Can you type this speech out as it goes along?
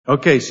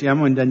Ok,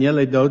 siamo in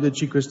Daniele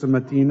 12 questa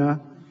mattina.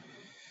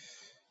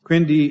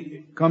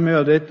 Quindi, come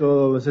ho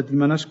detto la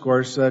settimana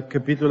scorsa,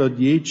 capitolo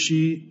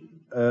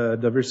 10,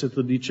 da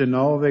versetto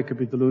 19,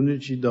 capitolo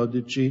 11,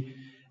 12,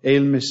 è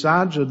il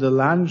messaggio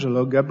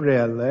dell'angelo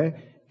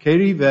Gabriele che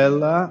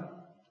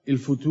rivela il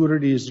futuro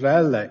di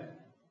Israele.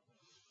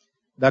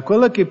 Da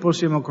quello che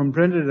possiamo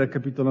comprendere dal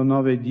capitolo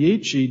 9 e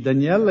 10,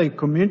 Daniele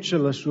comincia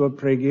la sua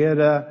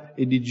preghiera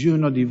e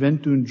digiuno di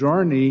 21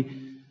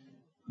 giorni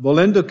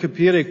volendo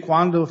capire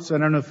quando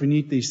saranno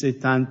finiti i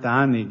 70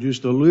 anni,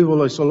 giusto? Lui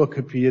vuole solo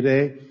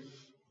capire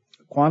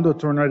quando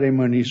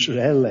torneremo in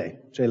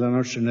Israele, cioè la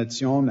nostra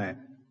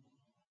nazione.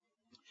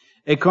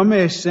 E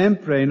come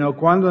sempre,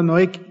 quando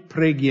noi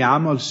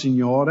preghiamo il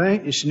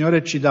Signore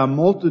ci dà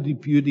molto di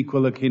più di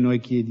quello che noi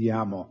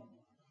chiediamo.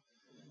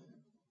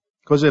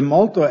 Cose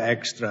molto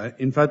extra.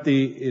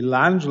 Infatti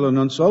l'angelo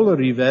non solo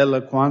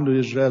rivela quando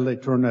Israele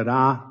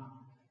tornerà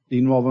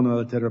di nuovo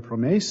nella terra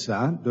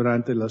promessa,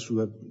 durante la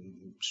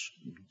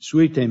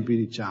suoi tempi,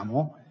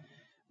 diciamo,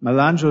 ma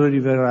l'angelo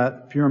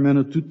rivela più o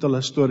meno tutta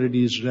la storia di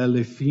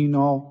Israele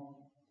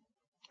fino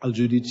al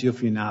giudizio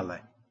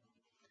finale.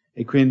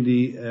 E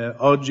quindi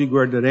oggi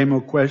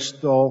guarderemo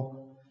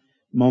questo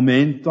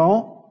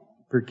momento.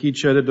 Per chi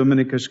c'era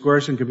domenica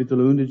scorsa, in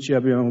capitolo 11,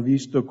 abbiamo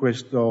visto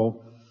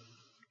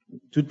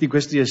tutti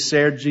questi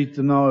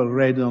eserciti, no? Il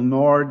re del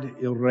nord,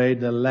 il re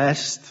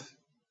dell'est,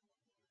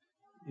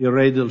 il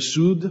re del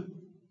sud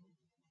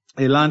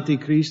e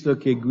l'anticristo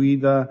che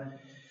guida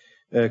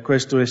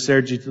questo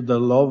esercito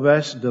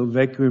dell'ovest, del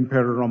vecchio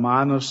impero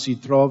romano. Si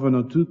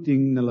trovano tutti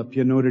nella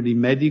pianura di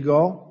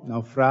Medigo,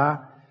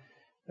 fra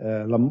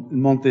il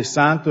Monte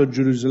Santo,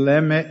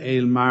 Gerusalemme e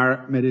il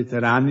Mar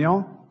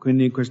Mediterraneo,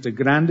 quindi in questa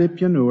grande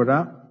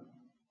pianura.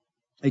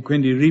 E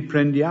quindi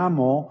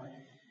riprendiamo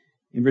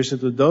in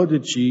versetto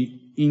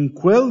 12, in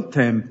quel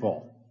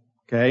tempo,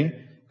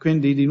 ok?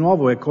 Quindi di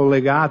nuovo è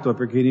collegato,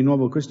 perché di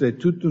nuovo questo è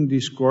tutto un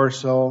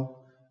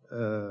discorso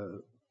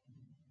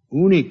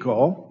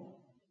unico,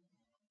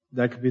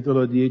 dal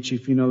capitolo 10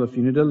 fino alla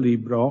fine del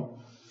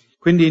libro.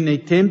 Quindi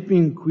nei tempi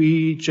in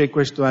cui c'è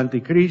questo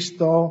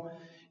anticristo,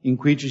 in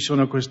cui ci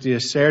sono questi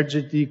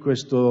eserciti,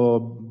 questa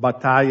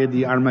battaglia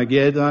di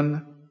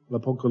Armageddon,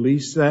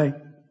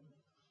 l'Apocalisse.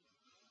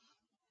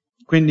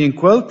 Quindi in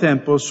quel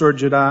tempo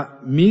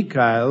sorgerà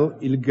Michael,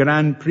 il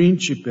gran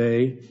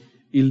principe,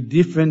 il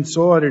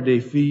difensore dei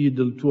figli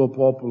del tuo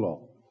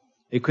popolo.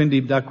 E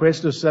quindi da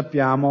questo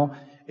sappiamo,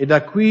 e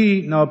da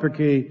qui,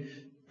 perché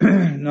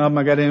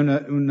magari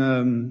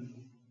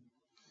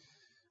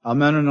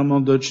almeno nel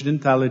mondo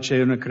occidentale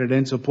c'è una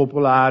credenza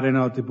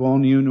popolare, tipo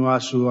ognuno ha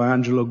il suo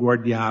angelo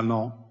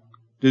guardiano,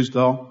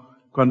 giusto?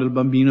 Quando il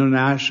bambino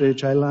nasce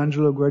c'è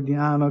l'angelo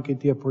guardiano che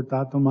ti ha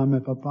portato mamma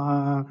e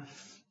papà.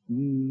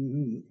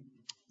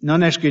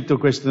 Non è scritto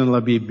questo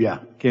nella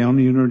Bibbia, che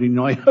ognuno di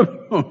noi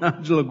ha un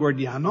angelo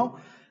guardiano.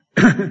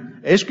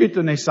 È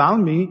scritto nei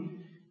Salmi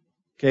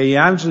che gli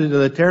angeli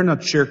dell'Eterno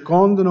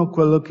circondano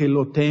quello che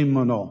lo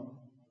temono.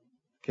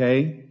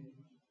 Ok?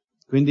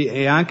 Quindi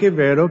è anche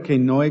vero che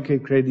noi che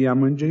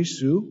crediamo in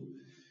Gesù,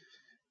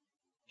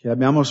 che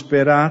abbiamo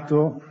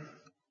sperato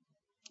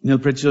nel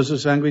prezioso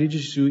sangue di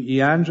Gesù,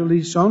 gli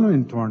angeli sono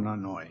intorno a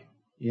noi.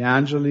 Gli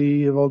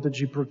angeli a volte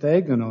ci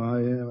proteggono,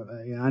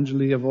 gli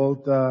angeli a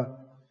volte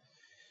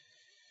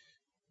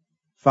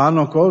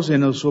fanno cose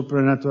nel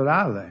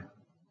soprannaturale.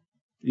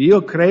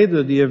 Io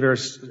credo di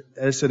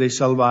essere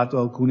salvato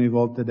alcune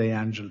volte dai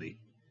angeli,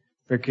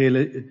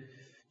 perché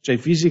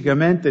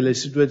fisicamente le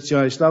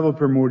situazioni, stavo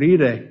per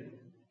morire,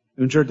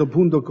 a un certo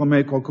punto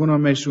come qualcuno ha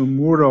messo un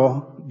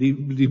muro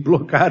di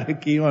bloccare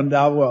che io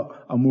andavo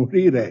a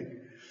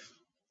morire.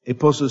 E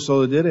posso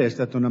solo dire, è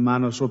stata una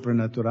mano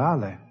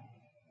soprannaturale,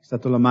 è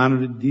stata la mano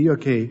di Dio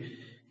che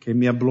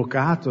mi ha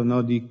bloccato,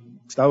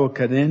 stavo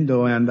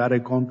cadendo e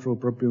andare contro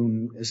proprio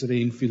essere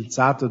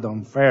infilzato da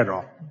un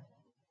ferro.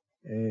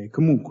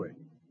 Comunque,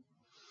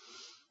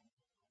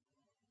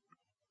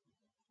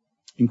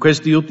 in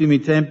questi ultimi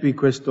tempi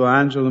questo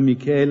angelo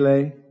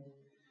Michele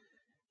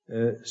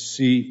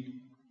si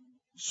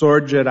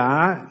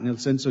sorgerà, nel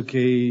senso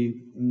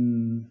che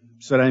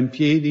sarà in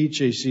piedi,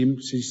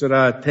 si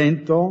sarà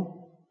attento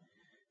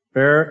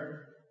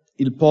per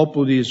il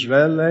popolo di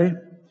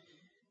Israele.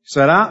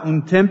 Sarà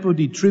un tempo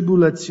di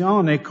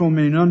tribolazione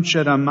come non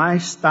c'era mai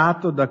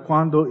stato da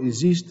quando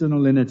esistono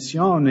le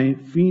nazioni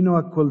fino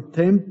a quel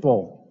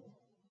tempo.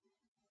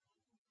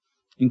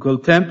 In quel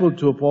tempo il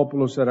tuo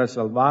popolo sarà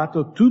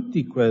salvato,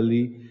 tutti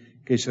quelli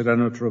che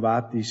saranno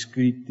trovati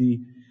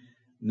scritti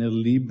nel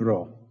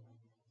libro.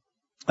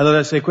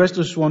 Allora, se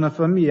questo suona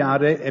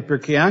familiare è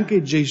perché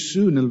anche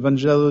Gesù nel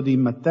Vangelo di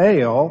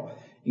Matteo,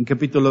 in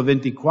capitolo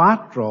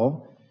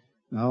 24,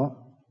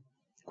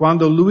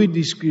 quando lui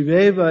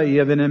descriveva gli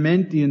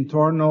avvenimenti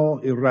intorno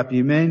al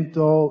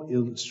rapimento,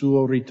 il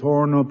suo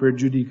ritorno per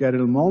giudicare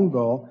il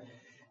mondo,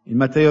 in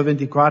Matteo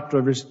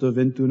 24, versetto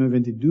 21 e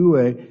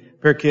 22,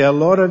 perché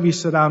allora vi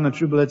sarà una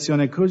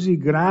tribolazione così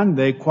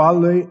grande,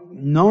 quale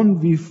non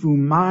vi fu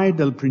mai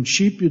dal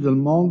principio del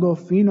mondo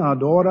fino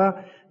ad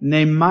ora,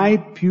 né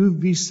mai più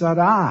vi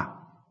sarà.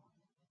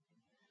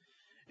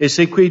 E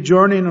se quei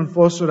giorni non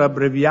fossero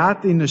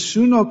abbreviati,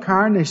 nessuno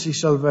carne si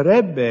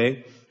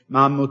salverebbe,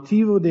 ma a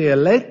motivo dei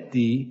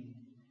eletti,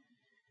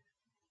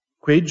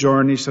 quei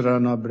giorni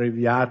saranno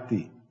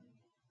abbreviati.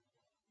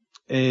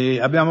 E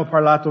abbiamo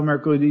parlato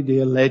mercoledì di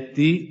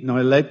eletti. Noi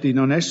eletti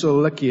non è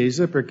solo la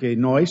Chiesa, perché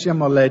noi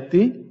siamo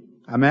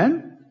eletti.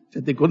 Amen?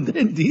 Siete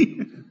contenti?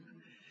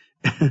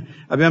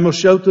 Abbiamo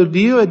scelto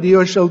Dio e Dio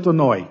ha scelto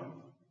noi.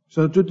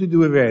 Sono tutti e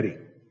due veri.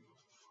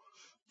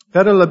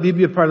 Però la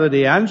Bibbia parla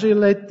dei angeli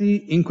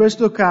eletti. In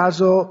questo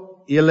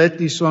caso gli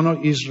eletti sono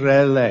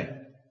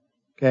Israele.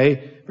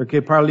 Ok?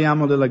 Perché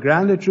parliamo della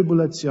grande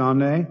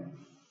tribolazione.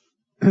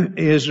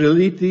 Gli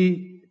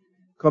israeliti,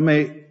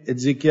 come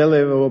Ezechiele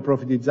aveva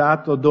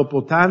profetizzato,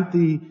 dopo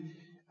tanti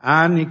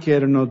anni che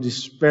erano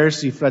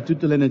dispersi fra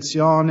tutte le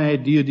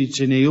nazioni, Dio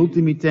dice: negli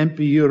ultimi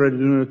tempi io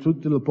radunerò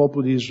tutto il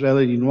popolo di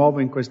Israele di nuovo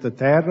in questa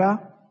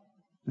terra,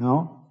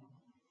 no?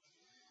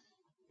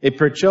 E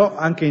perciò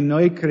anche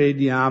noi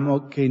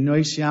crediamo che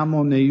noi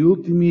siamo negli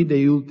ultimi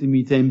degli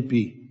ultimi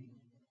tempi,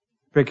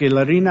 perché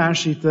la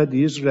rinascita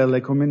di Israele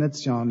come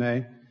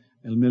nazione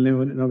nel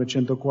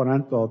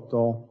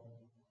 1948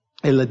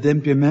 è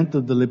l'adempimento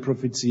delle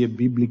profezie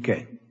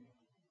bibliche.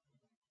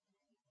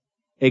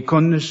 E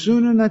con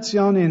nessuna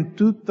nazione in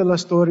tutta la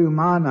storia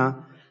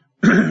umana,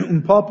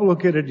 un popolo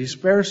che era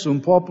disperso, un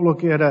popolo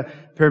che era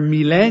per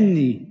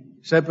millenni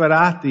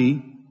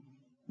separati,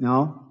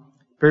 no?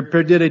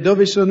 Per dire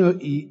dove sono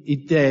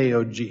i te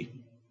oggi?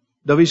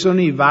 Dove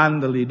sono i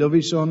vandali?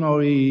 Dove sono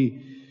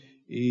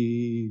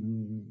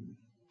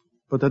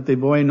potete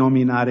voi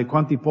nominare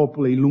quanti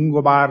popoli, i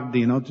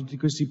Longobardi, no? Tutti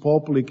questi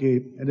popoli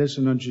che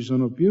adesso non ci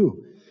sono più.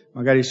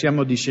 Magari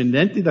siamo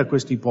discendenti da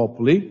questi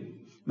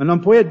popoli, ma non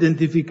puoi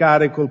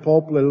identificare quel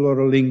popolo e la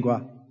loro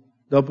lingua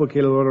dopo che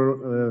il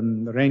loro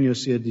regno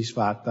sia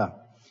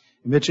disfatta.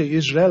 Invece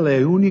Israele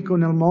è unico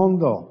nel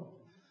mondo.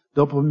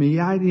 Dopo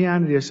migliaia di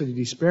anni di essere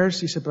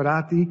dispersi,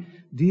 separati,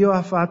 Dio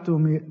ha fatto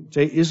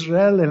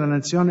Israele, la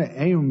nazione,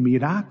 è un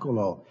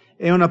miracolo.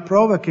 È una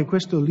prova che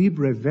questo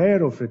libro è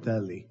vero,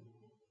 fratelli.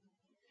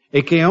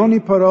 E che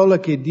ogni parola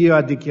che Dio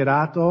ha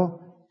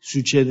dichiarato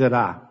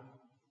succederà,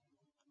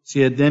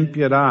 si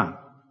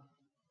adempierà.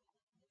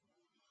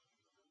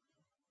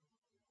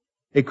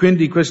 E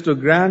quindi questo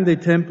grande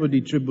tempo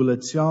di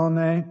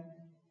tribolazione,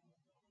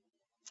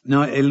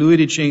 no, e lui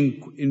dice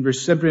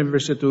sempre in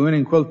versetto 1,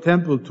 in quel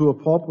tempo il tuo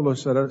popolo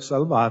sarà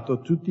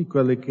salvato, tutti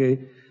quelli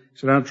che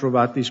saranno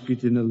trovati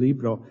scritti nel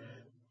libro.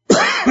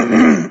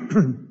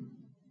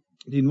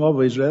 Di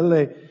nuovo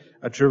Israele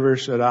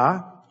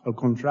attraverserà, al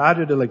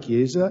contrario della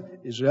Chiesa,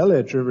 Israele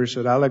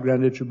attraverserà la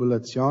grande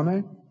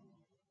tribolazione.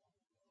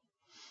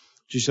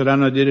 Ci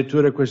saranno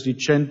addirittura questi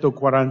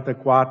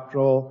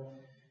 144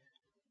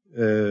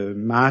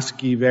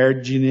 maschi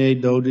vergini,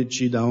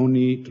 12 da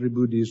ogni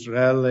tribù di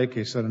Israele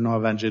che saranno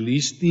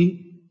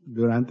evangelisti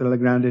durante la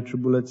grande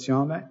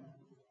tribolazione.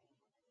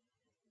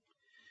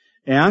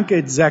 E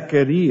anche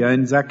Zaccaria,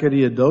 in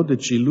Zaccaria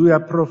 12, lui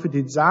ha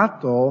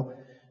profetizzato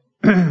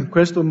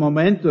questo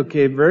momento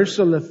che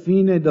verso la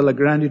fine della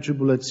grande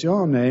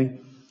tribolazione,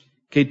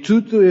 che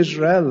tutto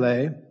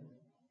Israele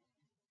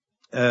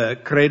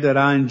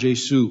crederà in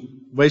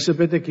Gesù. Voi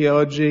sapete che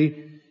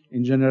oggi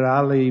in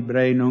generale gli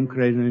ebrei non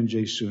credono in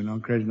Gesù, non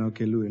credono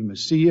che lui è il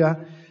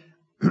Messia.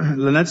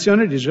 La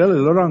nazione di Israele,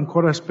 loro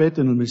ancora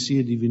aspettano il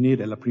Messia di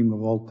venire la prima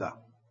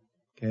volta.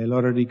 Okay?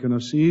 Loro dicono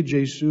sì,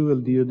 Gesù è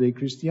il Dio dei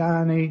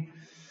cristiani,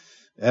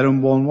 era un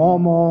buon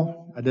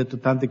uomo, ha detto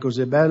tante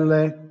cose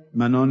belle,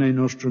 ma non è il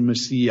nostro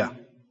Messia.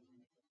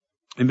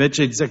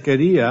 Invece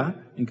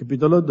Zaccaria, in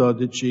capitolo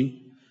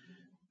 12,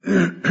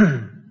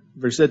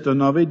 versetto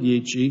 9 e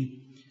 10,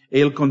 e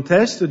il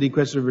contesto di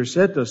questo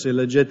versetto, se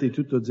leggete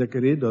tutto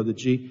Zaccaria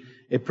 12,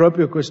 è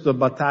proprio questa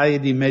battaglia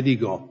di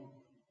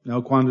Medigo,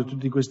 no? Quando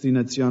tutte queste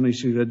nazioni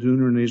si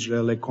radunano in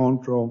Israele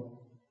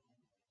contro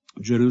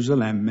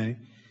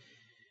Gerusalemme.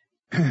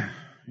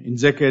 In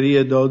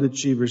Zaccaria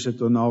 12,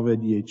 versetto 9 e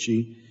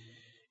 10,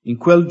 in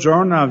quel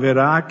giorno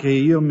avverrà che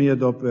io mi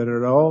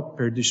adopererò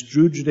per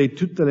distruggere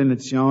tutte le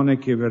nazioni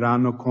che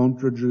verranno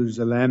contro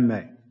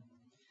Gerusalemme.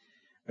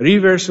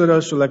 Riverserò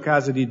sulla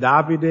casa di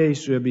Davide e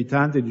sui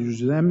abitanti di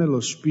Gerusalemme lo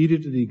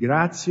spirito di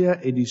grazia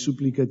e di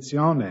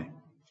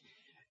supplicazione.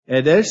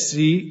 Ed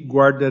essi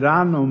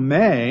guarderanno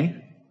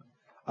me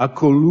a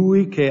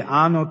colui che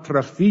hanno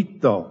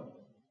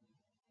trafitto.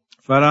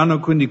 Faranno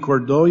quindi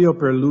cordoglio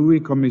per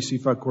lui come si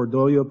fa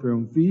cordoglio per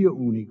un figlio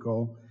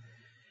unico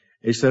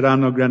e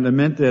saranno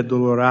grandemente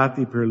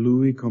addolorati per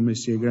lui come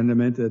si è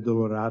grandemente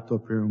addolorato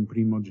per un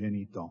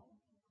primogenito.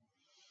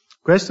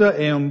 Questo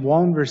è un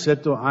buon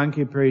versetto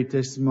anche per i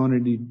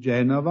testimoni di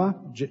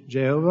Geova.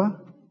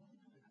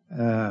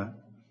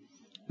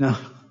 No.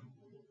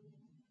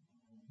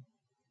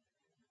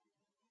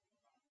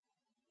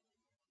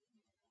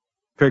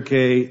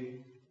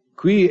 Perché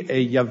qui è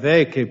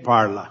Yahweh che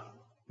parla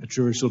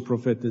attraverso il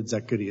profeta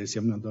Zaccaria,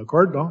 siamo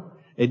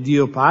d'accordo? È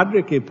Dio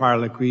Padre che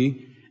parla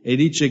qui e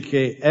dice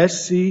che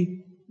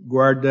essi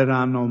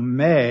guarderanno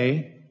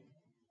me,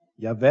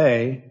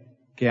 Yahweh,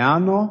 che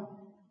hanno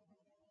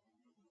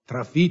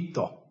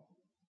trafitto.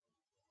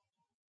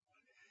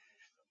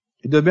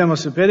 E dobbiamo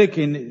sapere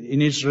che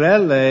in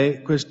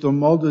Israele questo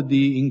modo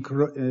di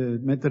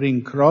mettere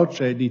in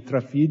croce, di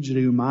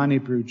trafiggere gli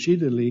umani per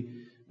ucciderli,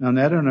 non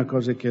era una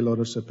cosa che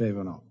loro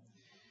sapevano.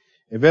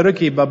 È vero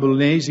che i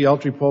babilonesi e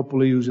altri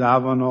popoli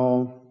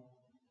usavano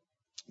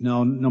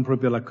non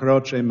proprio la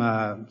croce,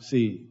 ma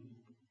sì,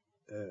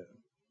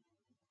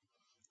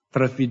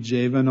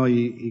 trafiggevano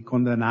i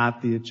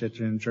condannati,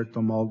 eccetera, in un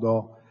certo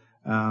modo.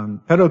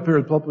 Però per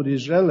il popolo di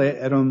Israele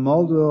era un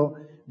modo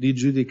di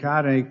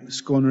giudicare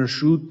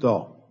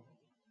sconosciuto.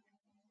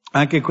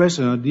 Anche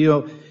questo, no?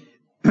 Dio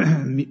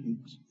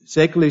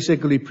secoli e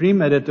secoli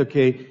prima ha detto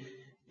che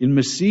il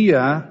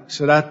Messia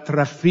sarà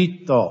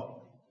trafitto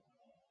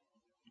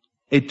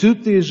e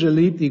tutti gli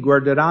israeliti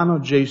guarderanno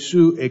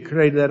Gesù e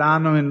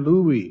crederanno in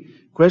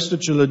Lui. Questo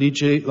ce lo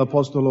dice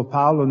l'Apostolo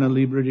Paolo nel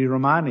libro di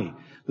Romani.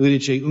 Lui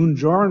dice un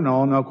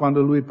giorno, no,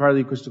 quando lui parla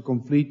di questo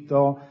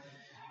conflitto,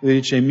 lui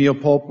dice il mio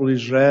popolo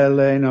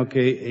Israele, no,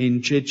 che è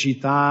in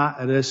cecità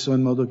adesso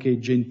in modo che i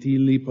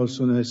gentili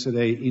possono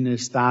essere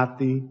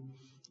innestati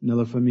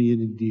nella famiglia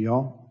di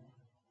Dio.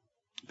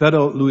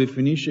 Però lui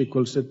finisce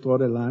quel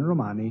settore là in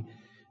Romani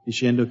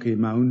dicendo che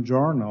ma un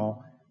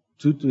giorno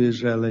tutto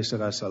Israele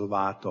sarà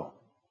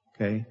salvato.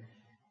 Okay?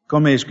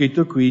 Come è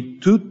scritto qui,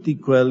 tutti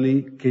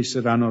quelli che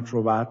saranno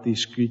trovati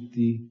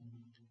scritti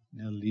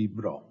nel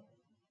libro.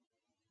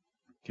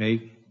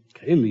 Okay?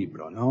 Che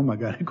libro, no?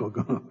 Magari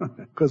qualcuno...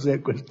 Cos'è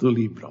questo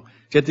libro?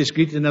 Siete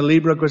iscritti nel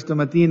libro questa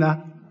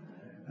mattina?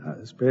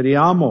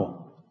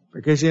 Speriamo,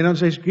 perché se non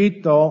sei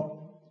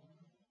iscritto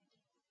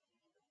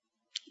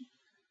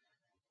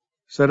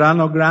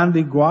saranno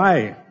grandi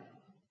guai.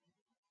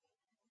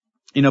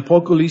 In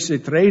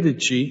Apocalisse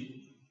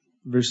 13,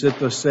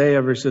 versetto 6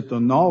 a versetto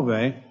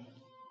 9,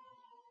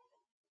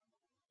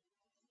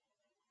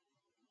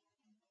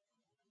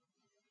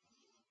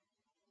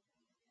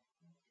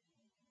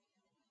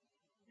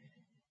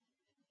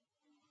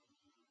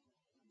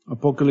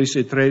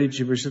 Apocalisse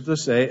 13, versetto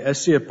 6,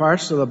 essi è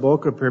apparsa la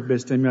bocca per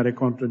bestemmiare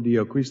contro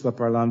Dio. Qui sta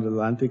parlando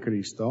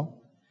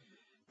dell'Anticristo.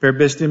 Per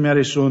bestemmiare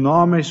il suo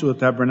nome, il suo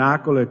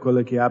tabernacolo e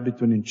quelli che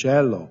abitano in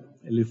cielo.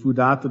 E gli fu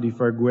dato di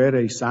far guerra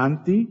ai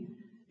santi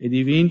e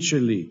di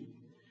vincerli.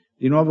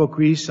 Di nuovo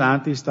qui i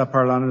santi sta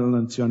parlando della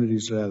nazione di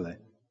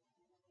Israele.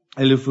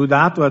 E gli fu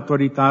dato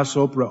autorità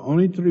sopra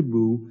ogni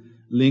tribù,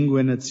 lingua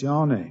e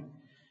nazione.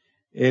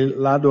 E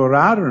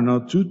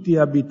l'adorarono tutti gli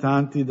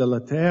abitanti della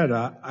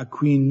terra a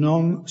cui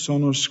non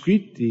sono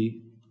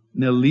scritti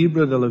nel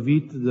libro della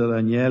vita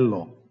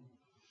dell'agnello,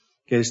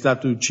 che è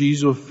stato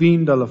ucciso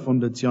fin dalla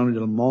fondazione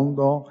del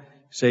mondo.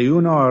 Se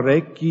uno ha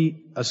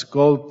orecchi,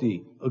 ascolti,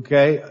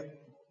 ok?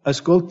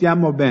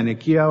 Ascoltiamo bene.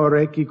 Chi ha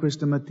orecchi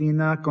questa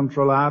mattina?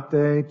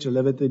 Controllate, ce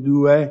l'avete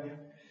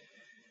due.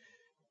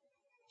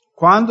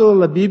 Quando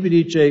la Bibbia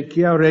dice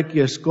chi ha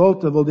orecchi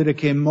ascolta, vuol dire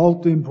che è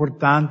molto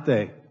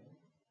importante.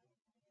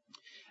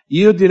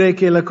 Io direi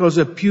che è la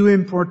cosa più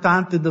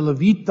importante della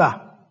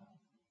vita,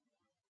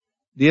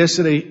 di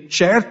essere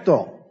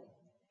certo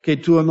che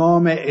il tuo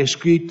nome è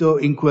scritto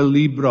in quel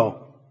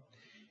libro.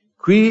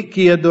 Qui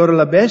chi adora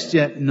la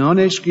bestia non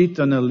è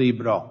scritto nel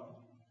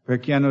libro,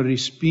 perché hanno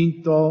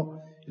respinto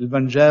il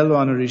Vangelo,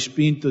 hanno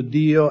respinto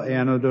Dio e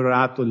hanno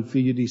adorato il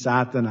figlio di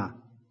Satana.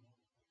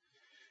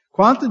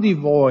 Quanti di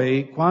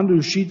voi, quando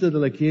uscite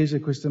dalla chiesa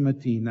questa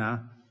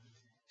mattina,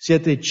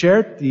 siete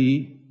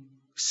certi,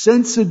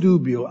 senza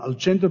dubbio, al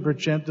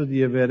 100%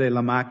 di avere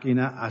la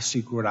macchina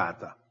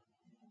assicurata?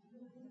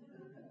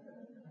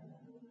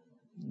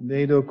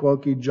 Vedo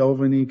qualche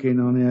giovane che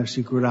non è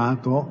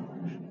assicurato,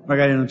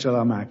 magari non c'è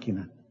la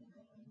macchina.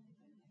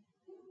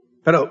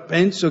 Però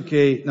penso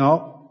che,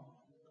 no,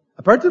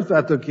 a parte il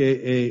fatto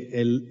che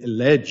è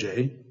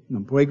legge,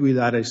 non puoi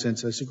guidare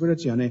senza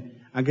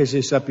assicurazione, anche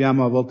se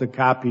sappiamo a volte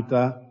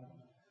capita,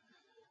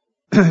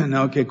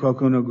 no, che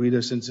qualcuno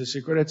guida senza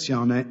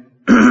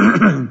assicurazione.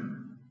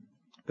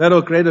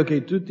 Però credo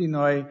che tutti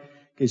noi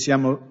che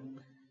siamo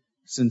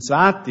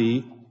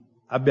sensati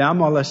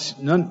abbiamo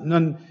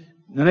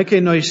non è che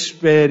noi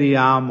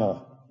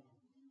speriamo,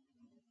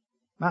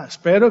 ma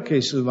spero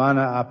che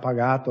Silvana ha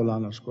pagato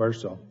l'anno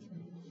scorso.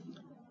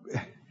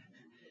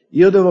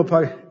 Io devo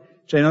pagare,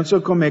 non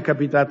so come è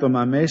capitato,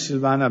 ma a me e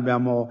Silvana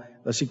abbiamo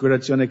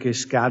l'assicurazione che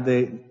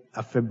scade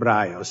a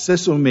febbraio,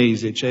 stesso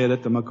mese, ho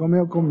detto, ma come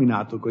ho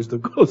combinato questa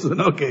cosa,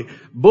 no? Che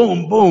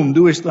boom,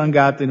 2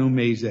 stangate in un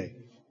mese.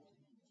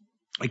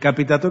 È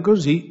capitato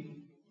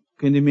così,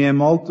 quindi mi è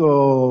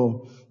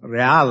molto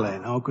reale,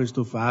 no?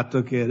 Questo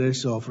fatto che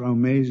adesso fra un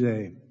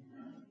mese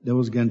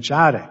devo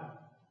sganciare.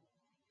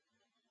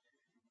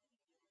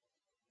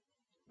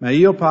 Ma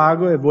io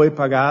pago e voi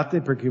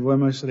pagate perché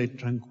vogliamo essere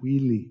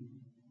tranquilli.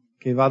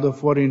 Che vado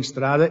fuori in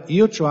strada,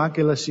 io ho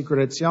anche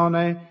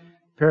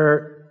l'assicurazione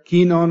per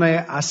chi non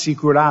è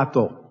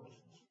assicurato.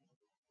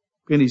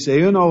 Quindi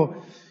se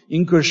uno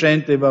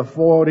incosciente va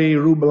fuori,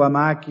 ruba la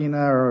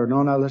macchina o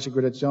non ha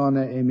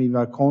l'assicurazione e mi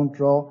va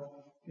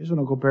contro, io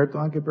sono coperto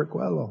anche per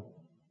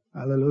quello.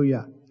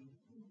 Alleluia.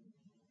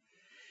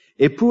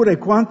 Eppure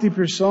quante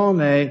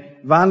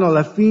persone vanno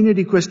alla fine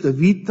di questa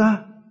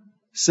vita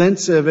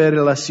senza avere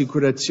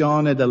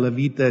l'assicurazione della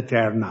vita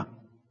eterna.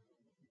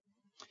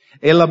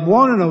 E la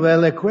buona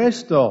novella è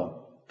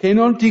questo, che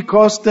non ti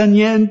costa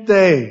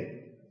niente.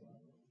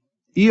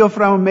 Io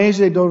fra un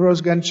mese dovrò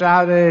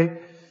sganciare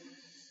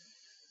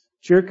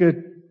circa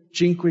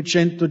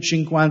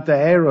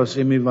 550 euro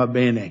se mi va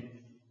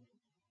bene,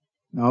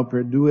 no,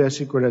 per 2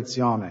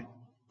 assicurazioni.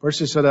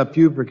 Forse sarà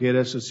più perché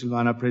adesso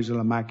Silvana ha preso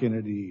la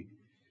macchina di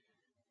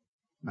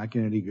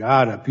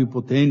gara più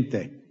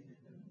potente,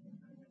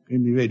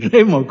 quindi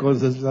vedremo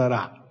cosa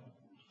sarà.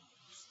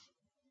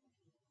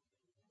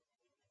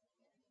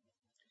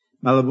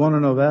 Ma la buona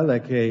novella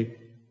è che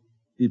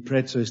il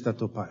prezzo è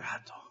stato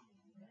pagato.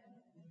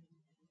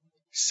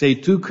 Se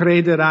tu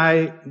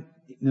crederai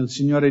nel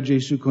Signore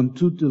Gesù con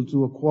tutto il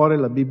tuo cuore,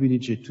 la Bibbia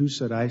dice tu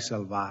sarai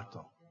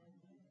salvato.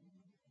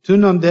 Tu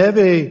non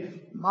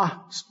devi,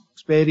 ma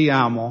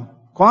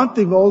speriamo.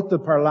 Quante volte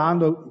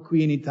parlando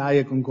qui in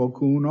Italia con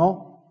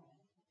qualcuno,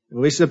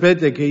 voi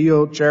sapete che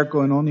io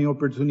cerco in ogni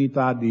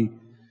opportunità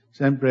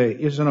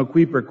io sono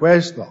qui per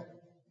questo,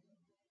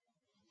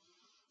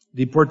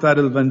 di portare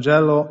il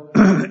Vangelo.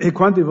 E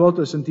quante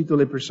volte ho sentito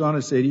le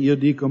persone, se io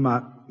dico,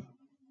 ma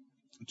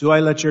tu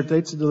hai la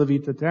certezza della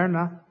vita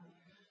eterna?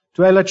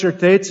 Tu hai la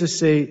certezza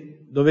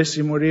se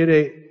dovessi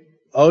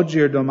morire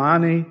oggi o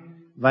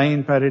domani vai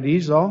in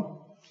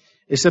paradiso?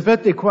 E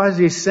sapete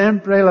quasi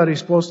sempre la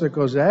risposta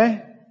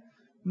cos'è?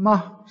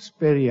 Ma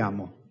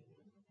speriamo.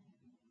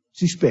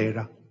 Si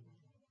spera.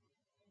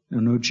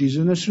 Non ho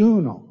ucciso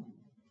nessuno,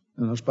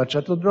 non ho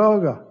spacciato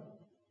droga,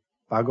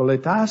 pago le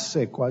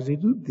tasse, quasi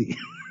tutti.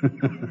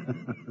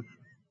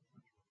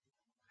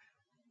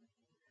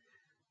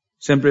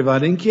 Sempre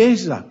vado in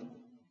chiesa.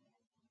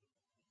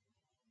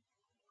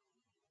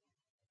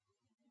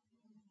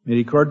 Mi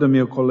ricordo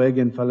mio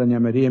collega in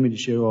falegnameria mi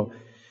dicevo,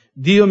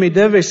 Dio mi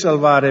deve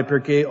salvare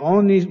perché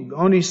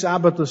ogni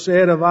sabato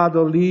sera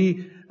vado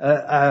lì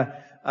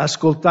a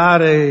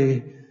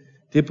ascoltare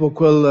tipo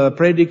quel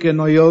predica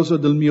noioso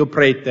del mio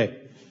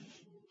prete.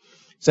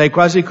 Sai,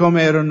 quasi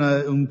come era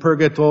un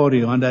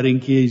purgatorio andare in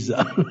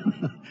chiesa.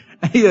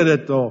 E io ho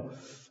detto,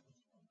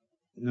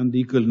 non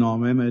dico il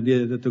nome, ma ho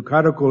detto,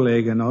 caro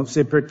collega, no,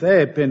 se per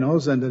te è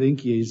penoso andare in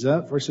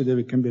chiesa, forse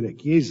devi cambiare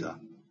chiesa.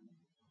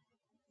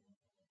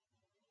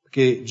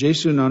 Perché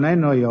Gesù non è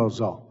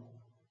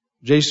noioso,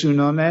 Gesù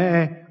non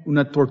è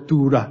una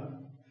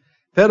tortura.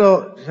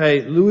 Però,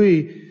 sai,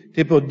 lui,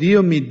 tipo,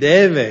 Dio mi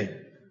deve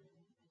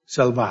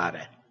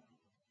salvare.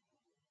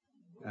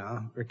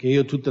 No? Perché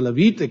io tutta la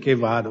vita che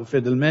vado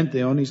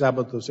fedelmente ogni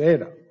sabato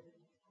sera.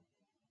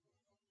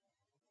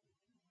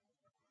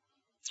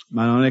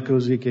 Ma non è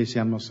così che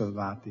siamo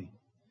salvati.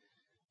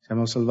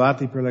 Siamo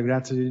salvati per la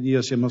grazia di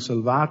Dio, siamo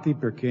salvati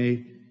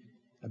perché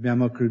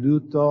abbiamo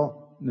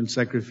creduto nel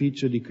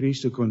sacrificio di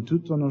Cristo con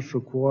tutto il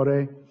nostro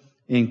cuore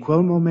e in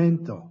quel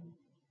momento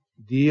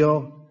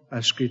Dio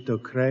ha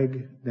scritto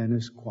Craig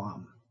Dennis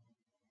Quam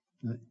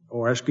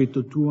o ha scritto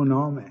il tuo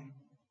nome.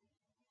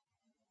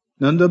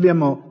 Non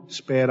dobbiamo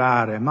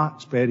sperare, ma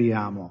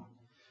speriamo.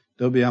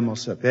 Dobbiamo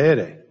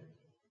sapere.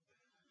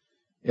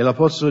 E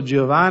l'Apostolo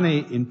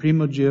Giovanni, in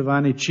 1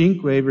 Giovanni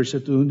 5,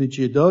 versetto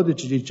 11 e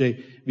 12,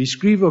 dice, vi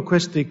scrivo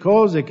queste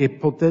cose che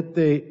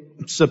potete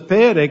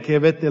sapere che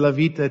avete la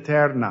vita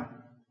eterna.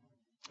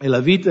 E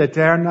la vita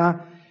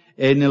eterna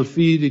è nel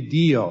Figlio di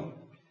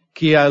Dio.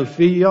 Chi ha il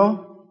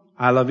Figlio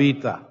ha la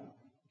vita.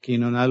 Chi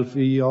non ha il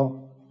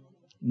Figlio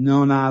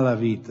non ha la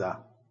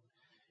vita.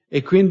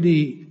 E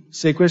quindi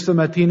se questa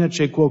mattina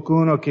c'è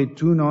qualcuno che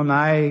tu non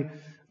hai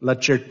la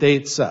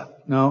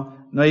certezza,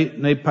 no?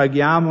 Noi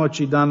paghiamo,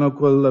 ci danno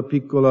quel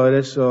piccolo,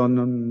 adesso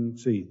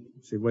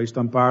se vuoi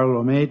stamparlo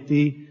lo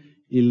metti,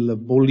 il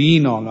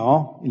bollino,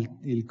 no?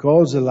 Il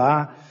coso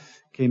là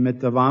che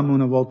mettevamo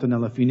una volta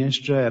nella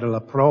finestra era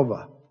la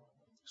prova.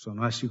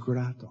 Sono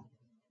assicurato.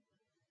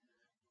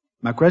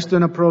 Ma questa è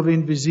una prova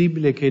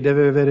invisibile che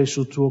devi avere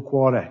sul tuo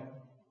cuore.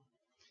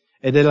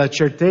 Ed è la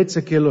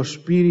certezza che lo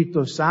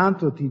Spirito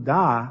Santo ti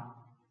dà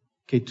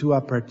che tu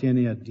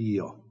appartieni a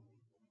Dio.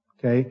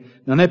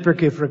 Okay? Non è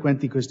perché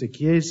frequenti questa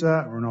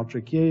chiesa o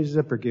un'altra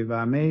chiesa, perché vai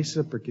a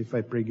messa, perché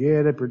fai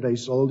preghiere, per dai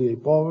soldi ai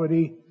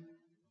poveri.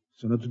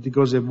 Sono tutte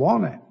cose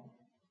buone.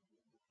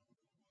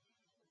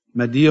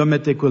 Ma Dio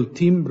mette quel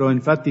timbro,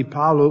 infatti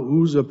Paolo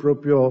usa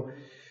proprio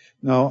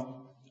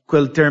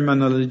quel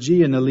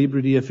terminologia nel libro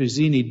di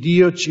Efesini.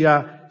 Dio ci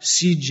ha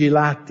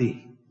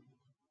sigillati.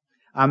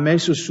 Ha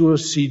messo il suo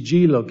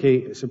sigillo,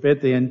 che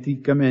sapete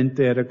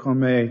anticamente era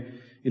come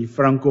il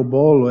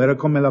francobollo, era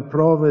come la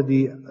prova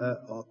di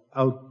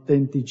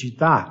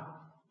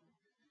autenticità.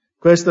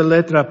 Questa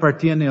lettera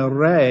appartiene al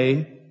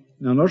re,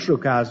 nel nostro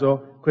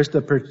caso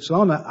questa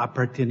persona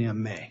appartiene a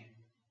me.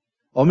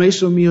 Ho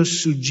messo il mio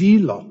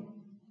sigillo.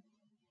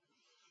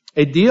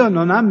 E Dio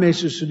non ha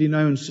messo su di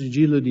noi un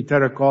sigillo di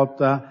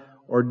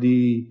terracotta o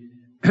di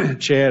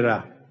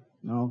cera,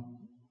 no?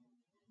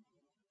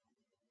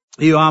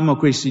 Io amo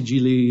quei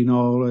sigilli,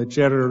 no?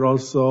 Cera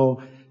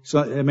rosso,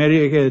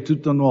 America è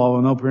tutto nuovo,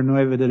 no? Per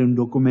noi vedere un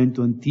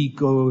documento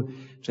antico,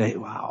 cioè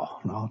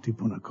wow, no?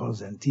 Tipo una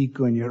cosa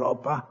antica in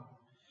Europa.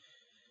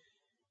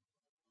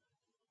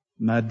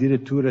 ma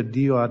addirittura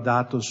Dio ha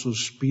dato il suo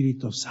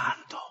Spirito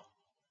Santo.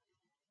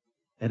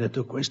 Ha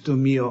detto, questo è il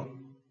mio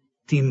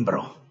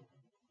timbro.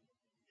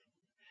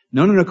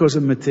 Non una cosa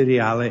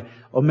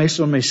materiale, ho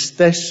messo me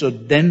stesso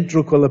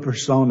dentro quella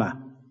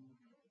persona,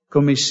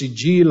 come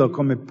sigillo,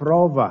 come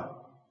prova.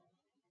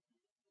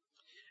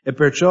 E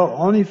perciò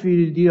ogni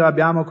figlio di Dio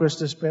abbiamo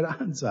questa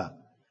speranza,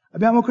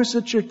 abbiamo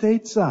questa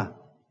certezza.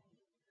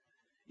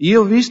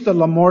 Io ho visto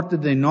la morte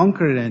dei non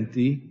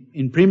credenti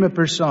in prima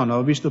persona,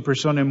 ho visto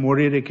persone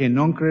morire che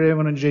non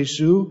credevano in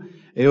Gesù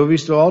e ho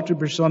visto altre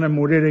persone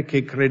morire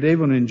che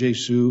credevano in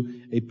Gesù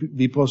e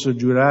vi posso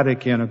giurare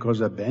che è una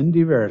cosa ben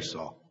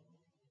diversa.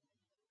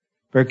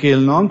 Perché il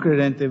non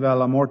credente va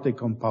alla morte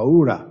con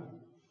paura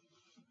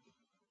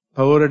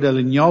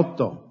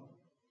dell'ignoto,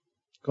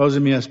 cosa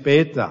mi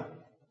aspetta.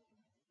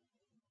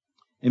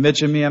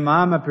 Invece mia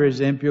mamma, per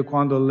esempio,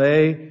 quando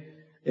lei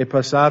è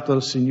passata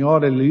al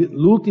Signore,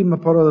 l'ultima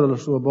parola della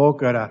sua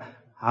bocca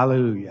era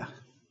Alleluia.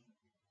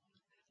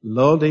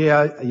 Lode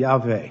a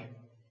Yahweh.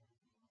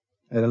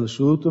 Era la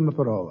sua ultima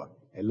parola.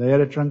 E lei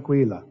era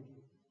tranquilla.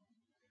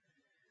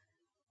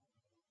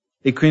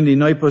 E quindi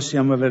noi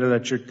possiamo avere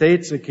la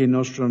certezza che il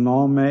nostro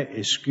nome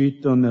è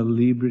scritto nel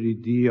libro di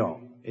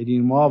Dio. E di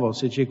nuovo,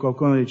 se c'è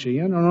qualcuno che dice,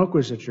 io non ho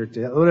questa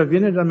certezza, allora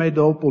vieni da me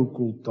dopo il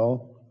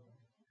culto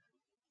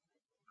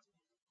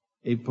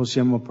e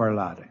possiamo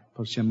parlare,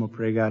 possiamo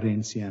pregare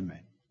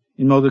insieme.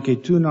 In modo che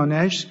tu non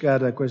esca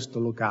da questo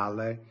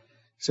locale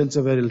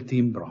senza avere il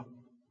timbro,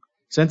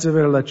 senza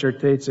avere la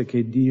certezza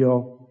che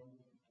Dio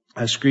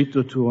ha scritto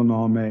il tuo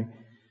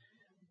nome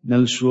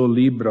nel suo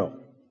libro.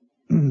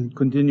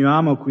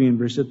 Continuiamo qui in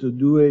versetto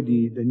 2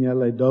 di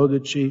Daniele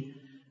 12.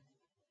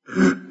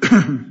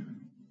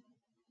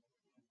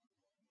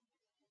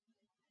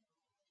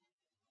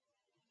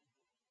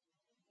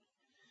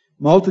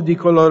 Molti di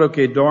coloro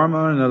che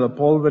dormono nella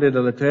polvere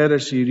della terra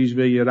si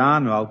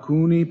risveglieranno,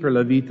 alcuni per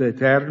la vita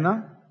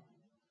eterna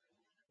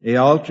e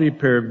altri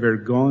per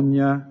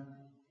vergogna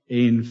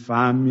e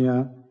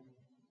infamia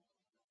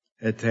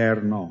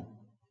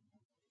eterno.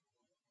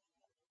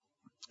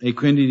 E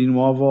quindi di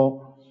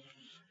nuovo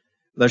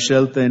la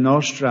scelta è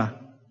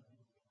nostra,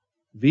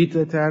 vita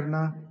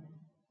eterna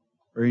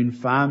o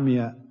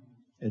infamia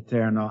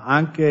eterna.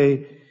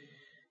 Anche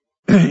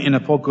in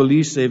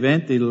Apocalisse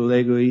 20, lo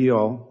leggo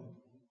io,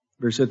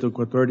 versetto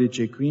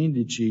 14 e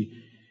 15,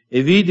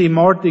 e vidi i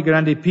morti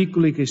grandi e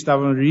piccoli che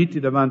stavano ritti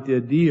davanti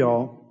a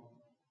Dio,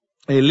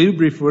 e i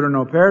libri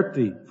furono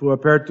aperti. Fu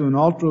aperto un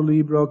altro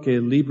libro che è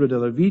il libro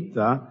della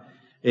vita,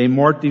 e i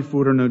morti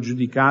furono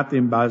giudicati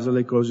in base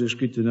alle cose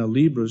scritte nel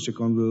libro,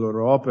 secondo le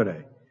loro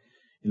opere.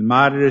 Il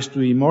mare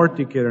restituì i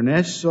morti che erano in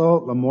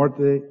esso, la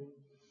morte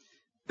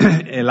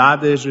e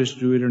l'Ades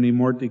restituirono i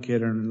morti che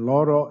erano in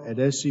loro, ed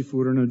essi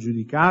furono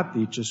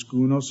giudicati,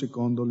 ciascuno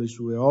secondo le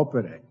sue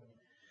opere.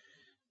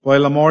 Poi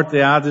la morte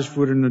e Hades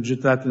furono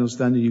gettati nel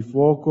stagno di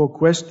fuoco.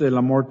 Questa è la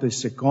morte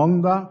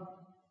seconda.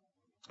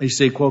 E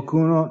se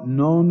qualcuno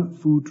non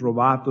fu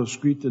trovato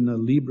scritto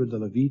nel libro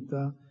della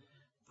vita,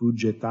 fu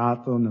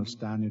gettato nel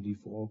stagno di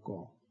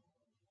fuoco.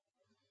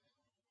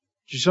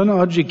 Ci sono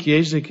oggi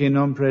chiese che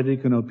non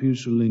predicano più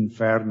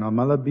sull'inferno,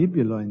 ma la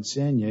Bibbia lo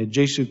insegna e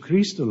Gesù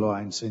Cristo lo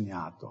ha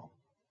insegnato.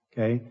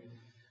 Okay?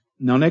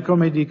 Non è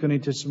come dicono i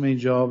testimoni di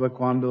Geova,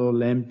 quando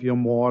l'empio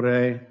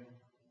muore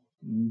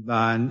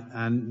va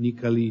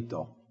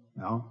annichilito,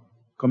 no?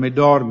 Come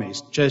dorme,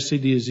 cessi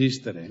di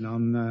esistere.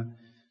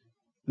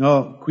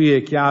 No, qui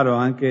è chiaro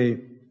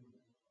anche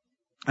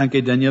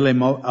Daniele,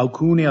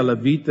 alcuni alla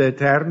vita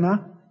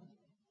eterna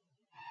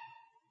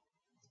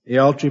e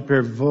altri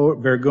per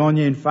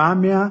vergogna e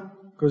infamia,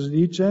 cosa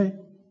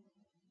dice?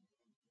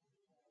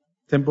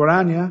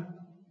 Temporanea?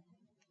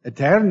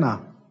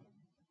 Eterna.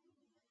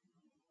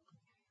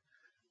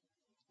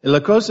 E la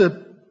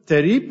cosa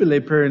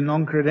terribile per il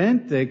non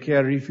credente che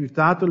ha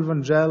rifiutato il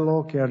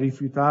Vangelo, che ha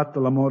rifiutato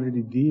l'amore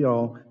di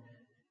Dio,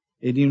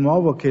 e di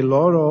nuovo che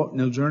loro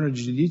nel giorno del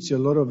giudizio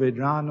loro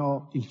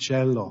vedranno il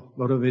cielo,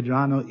 loro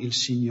vedranno il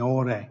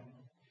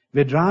Signore,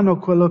 vedranno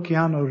quello che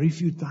hanno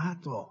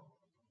rifiutato.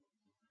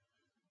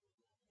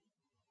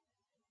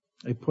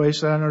 E poi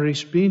saranno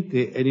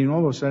respinti, e di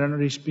nuovo saranno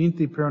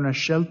respinti per una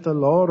scelta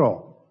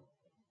loro.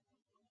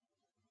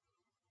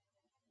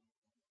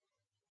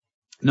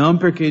 Non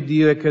perché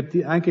Dio è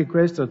cattivo, anche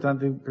questo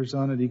tante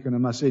persone dicono,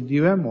 ma se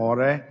Dio è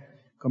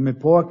amore, come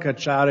può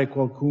cacciare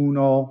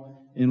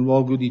qualcuno in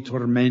luogo di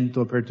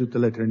tormento per tutta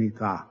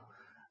l'eternità?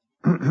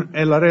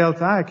 E la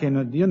realtà è che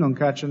Dio non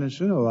caccia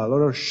nessuno,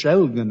 loro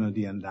scelgono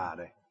di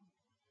andare,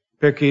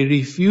 perché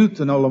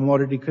rifiutano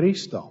l'amore di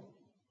Cristo.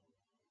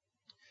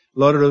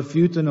 Loro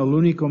rifiutano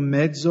l'unico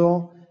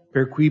mezzo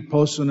per cui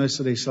possono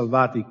essere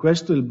salvati.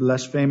 Questo è il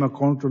blasfema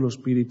contro lo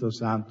Spirito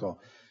Santo.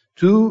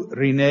 Tu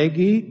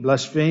rinneghi,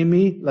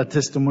 blasfemi la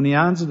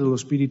testimonianza dello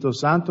Spirito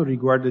Santo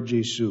riguardo a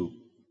Gesù.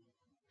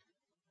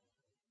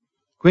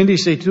 Quindi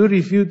se tu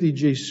rifiuti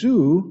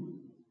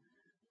Gesù,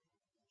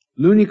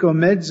 l'unico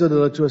mezzo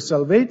della tua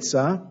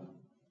salvezza,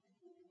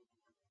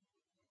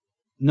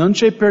 non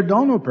c'è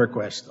perdono per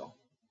questo.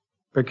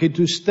 Perché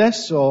tu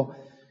stesso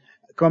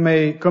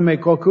come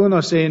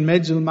qualcuno sei in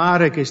mezzo al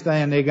mare che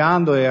stai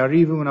annegando e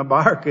arriva una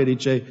barca e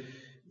dice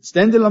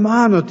stendi la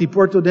mano, ti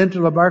porto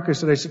dentro la barca e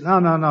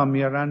sarai no,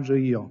 mi arrangio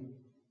io.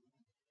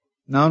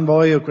 Non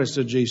voglio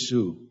questo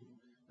Gesù,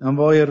 non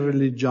voglio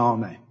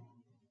religione.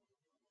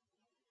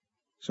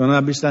 Sono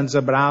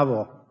abbastanza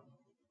bravo.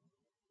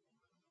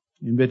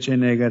 Invece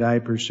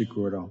negherai per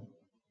sicuro.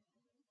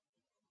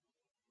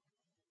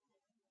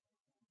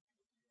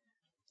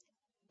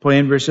 Poi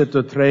in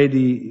versetto 3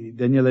 di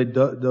Daniele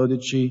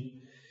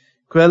 12,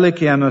 quelli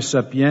che hanno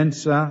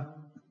sapienza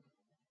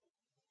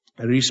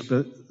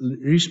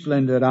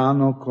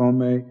risplenderanno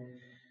come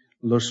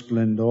lo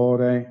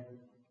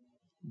splendore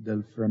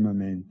del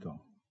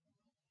firmamento.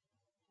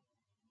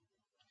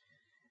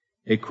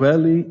 E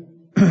quelli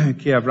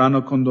che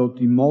avranno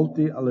condotti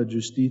molti alla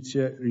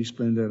giustizia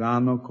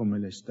risplenderanno come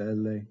le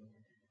stelle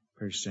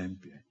per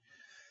sempre.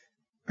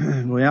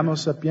 Vogliamo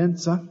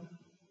sapienza?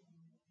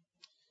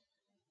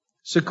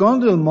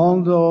 Secondo il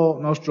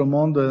nostro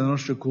mondo e la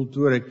nostra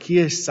cultura, chi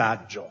è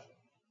saggio?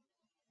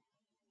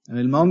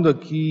 Nel mondo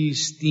chi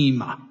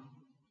stima?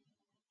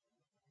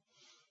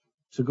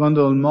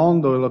 Secondo il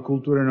mondo e la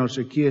cultura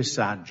nostra, chi è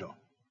saggio?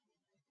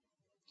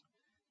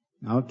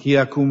 No? Chi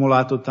ha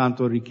accumulato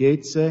tante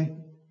ricchezze?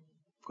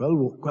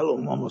 Quello è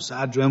un uomo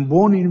saggio, è un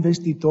buon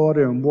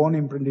investitore, è un buon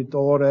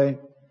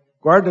imprenditore.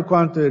 Guarda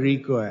quanto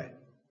ricco è.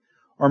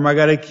 O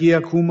magari chi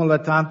accumula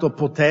tanto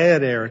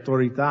potere,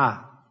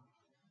 autorità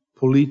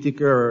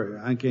politica,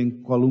 anche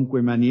in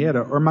qualunque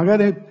maniera. O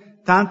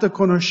magari tanta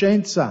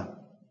conoscenza.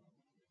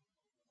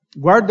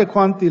 Guarda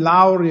quanti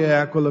lauree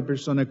ha quella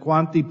persona,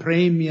 quanti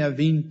premi ha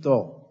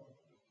vinto.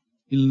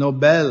 Il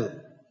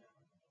Nobel.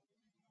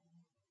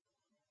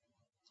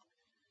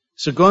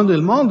 Secondo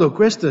il mondo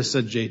questa è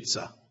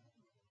saggezza.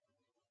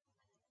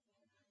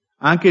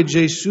 Anche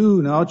Gesù,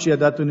 no, ci ha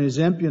dato un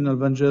esempio nel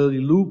Vangelo di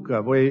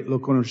Luca, voi lo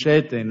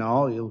conoscete,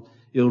 no?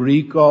 Il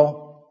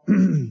ricco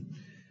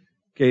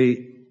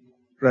che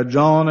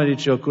ragiona,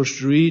 dice ho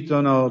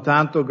costruito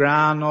tanto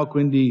grano,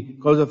 quindi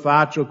cosa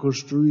faccio?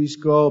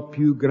 Costruisco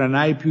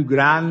granai più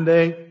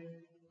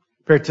grande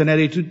per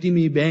tenere tutti i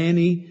miei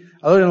beni.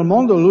 Allora nel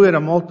mondo lui era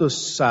molto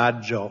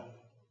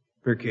saggio,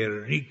 perché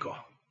era ricco.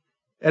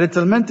 Era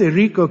talmente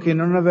ricco che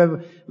non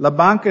aveva, la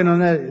banca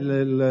non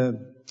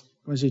è,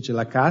 come si dice,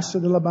 la cassa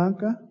della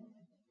banca?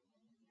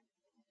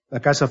 La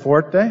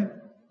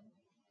cassaforte?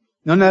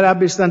 Non era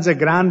abbastanza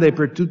grande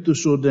per tutto il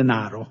suo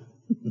denaro.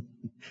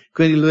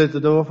 Quindi lui ha detto,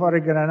 devo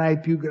fare granai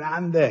più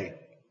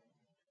grande.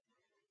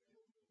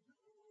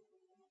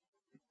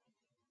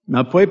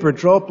 Ma poi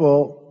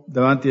purtroppo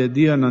davanti a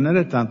Dio non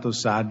era tanto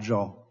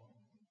saggio.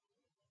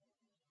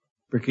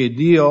 Perché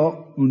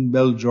Dio un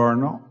bel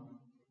giorno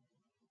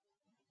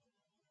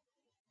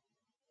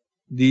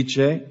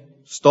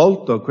dice,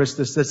 stolto,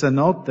 questa stessa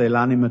notte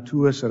l'anima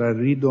tua sarà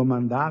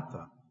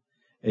ridomandata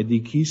e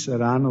di chi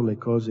saranno le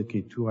cose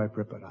che tu hai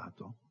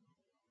preparato.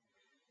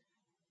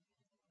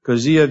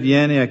 Così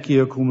avviene a chi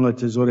accumula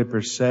tesori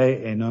per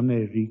sé e non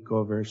è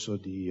ricco verso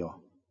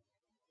Dio.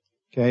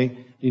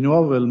 Ok? Di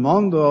nuovo il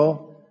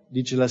mondo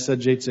dice la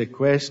saggezza è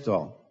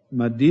questo,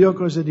 ma Dio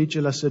cosa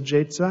dice la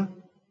saggezza?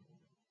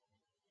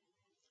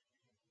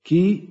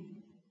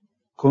 Chi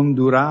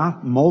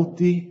condurrà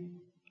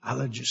molti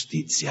alla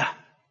giustizia.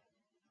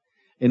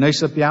 E noi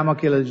sappiamo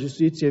che la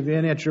giustizia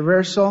viene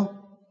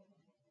attraverso?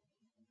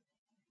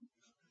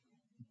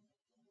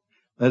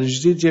 La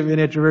giustizia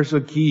viene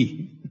attraverso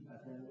chi?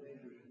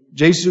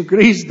 Gesù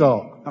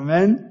Cristo.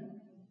 Amen?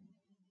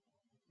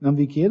 Non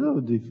vi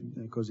chiedo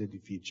cose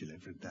difficili,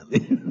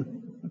 fratelli.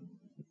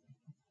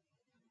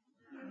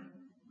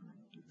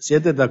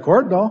 Siete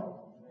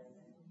d'accordo?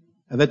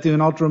 Avete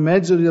un altro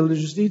mezzo della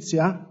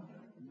giustizia?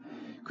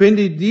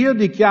 Quindi Dio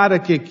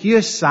dichiara che chi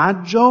è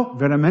saggio,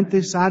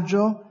 veramente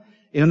saggio,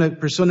 è una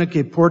persona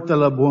che porta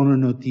la buona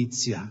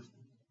notizia.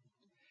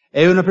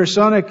 È una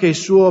persona che il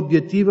suo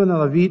obiettivo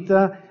nella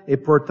vita è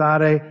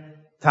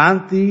portare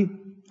tanti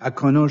a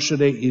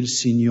conoscere il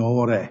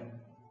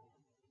Signore.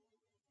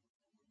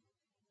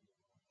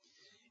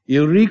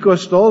 Il ricco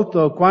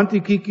stolto,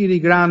 quanti chicchi di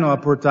grano ha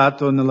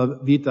portato nella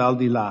vita al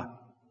di là?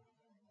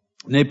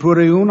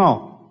 Neppure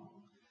uno.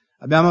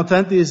 Abbiamo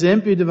tanti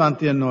esempi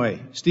davanti a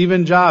noi.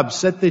 Steve Jobs,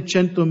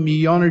 700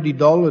 milioni di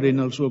dollari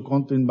nel suo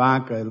conto in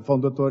banca, il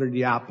fondatore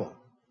di Apple.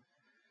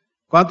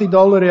 Quanti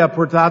dollari ha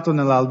portato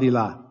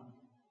nell'aldilà?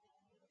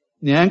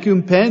 Neanche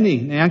un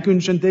penny, neanche un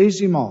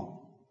centesimo.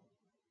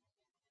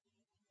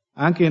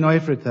 Anche noi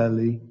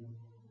fratelli.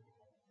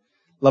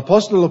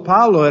 L'Apostolo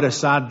Paolo era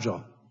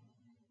saggio.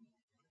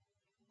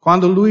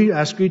 Quando lui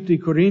ha scritto ai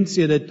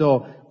Corinzi ha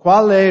detto,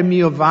 qual è il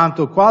mio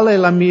vanto, qual è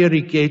la mia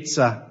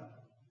ricchezza?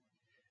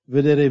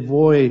 Vedere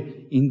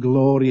voi in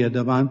gloria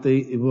davanti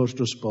il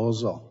vostro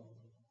sposo.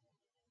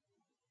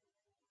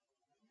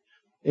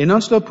 E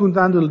non sto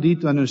puntando il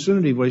dito a nessuno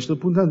di voi, sto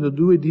puntando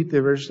 2 dita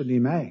verso di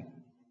me.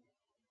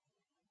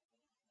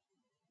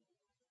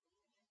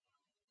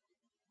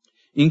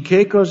 In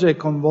che cosa è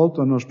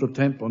coinvolto il nostro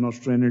tempo, la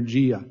nostra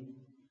energia,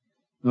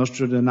 il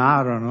nostro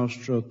denaro, il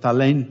nostro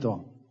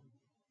talento?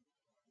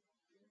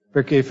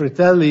 Perché,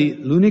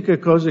 fratelli, l'unica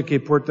cosa che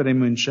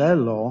porteremo in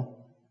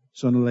cielo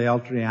sono le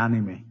altre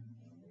anime.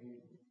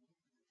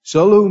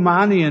 Solo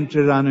umani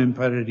entreranno in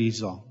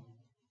paradiso.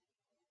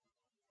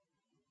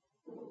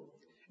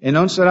 E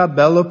non sarà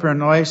bello per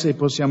noi se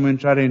possiamo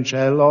entrare in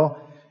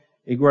cielo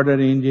e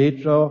guardare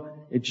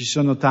indietro e ci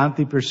sono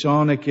tante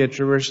persone che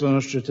attraverso la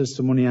nostra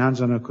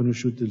testimonianza hanno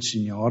conosciuto il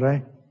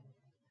Signore?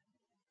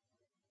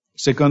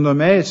 Secondo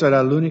me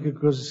sarà l'unica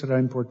cosa che sarà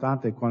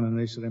importante quando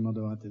noi saremo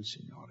davanti al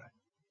Signore.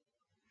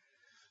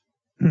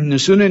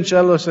 Nessuno in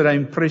cielo sarà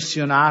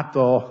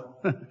impressionato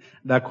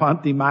da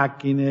quante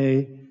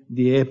macchine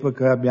di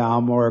epoca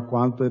abbiamo o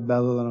quanto è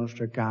bella la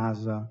nostra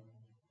casa.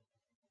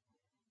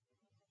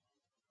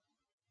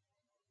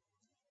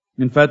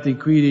 Infatti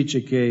qui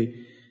dice che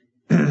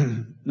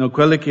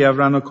quelli che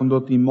avranno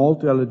condotti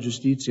molti alla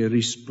giustizia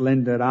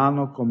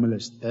risplenderanno come le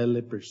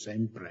stelle per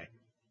sempre.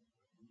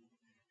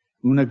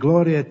 Una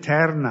gloria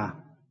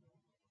eterna.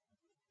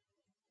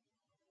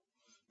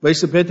 Voi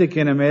sapete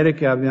che in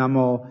America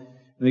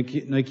abbiamo,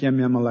 noi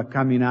chiamiamo la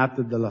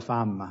camminata della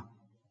fama.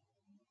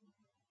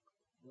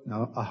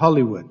 No? A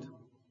Hollywood.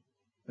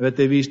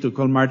 Avete visto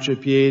col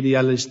marciapiedi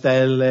alle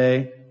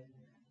stelle,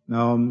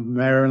 no?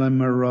 Marilyn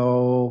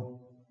Monroe,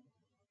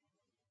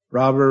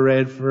 Robert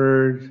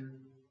Redford,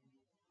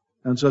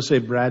 non so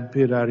se Brad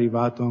Pitt è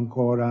arrivato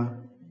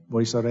ancora,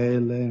 voi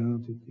sorelle,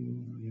 no?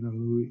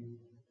 Lui.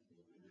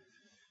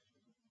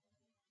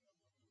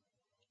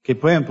 Che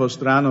poi è un po'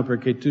 strano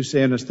perché tu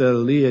sei una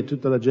stella lì e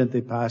tutta la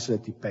gente passa e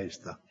ti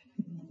pesta.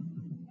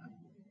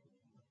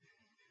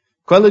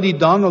 Quello di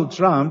Donald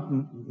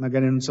Trump,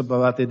 magari non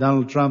sapevate,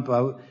 Donald Trump,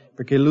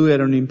 perché lui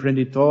era un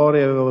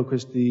imprenditore, aveva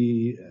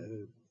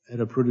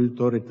era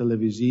produttore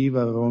televisivo,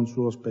 aveva un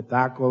suo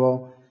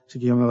spettacolo, si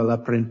chiamava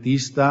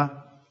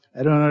L'Apprentista,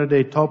 era uno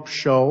dei top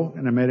show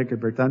in America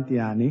per tanti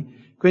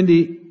anni,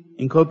 quindi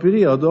in quel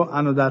periodo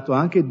hanno dato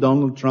anche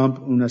Donald Trump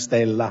una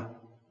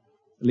stella,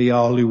 lì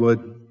a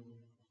Hollywood.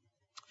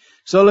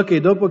 Solo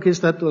che dopo che è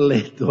stato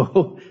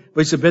eletto,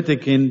 voi sapete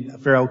che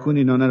per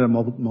alcuni non era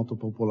molto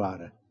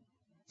popolare.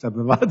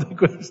 Sapevate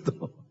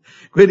questo?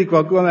 Quindi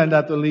qualcuno è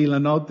andato lì la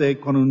notte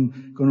con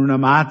una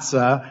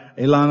mazza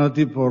e l'hanno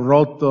tipo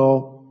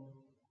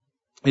rotto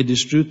e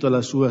distrutto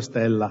la sua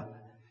stella.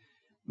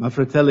 Ma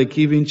fratelli,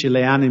 chi vince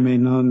le anime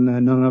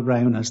non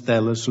avrai una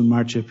stella sul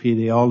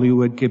marciapiede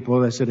Hollywood che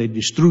può essere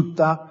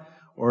distrutta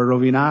o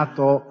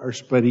rovinato o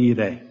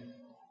sparire.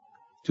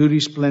 Tu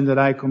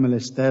risplenderai come le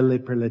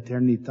stelle per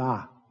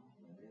l'eternità.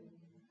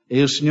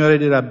 E il Signore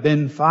dirà,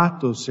 ben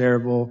fatto,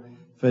 servo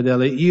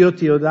fedele, io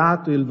ti ho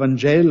dato il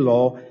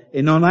Vangelo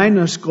e non hai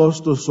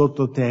nascosto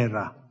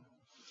sottoterra,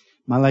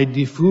 ma l'hai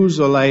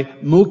diffuso, l'hai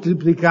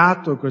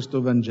moltiplicato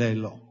questo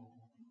Vangelo.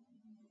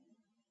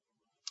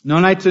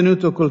 Non hai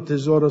tenuto quel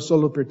tesoro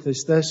solo per te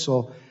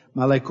stesso,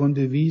 ma l'hai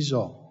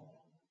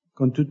condiviso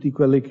con tutti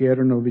quelli che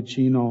erano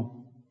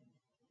vicino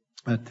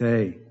a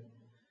te.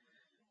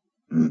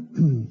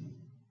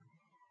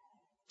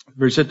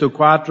 Versetto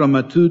 4,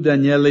 ma tu,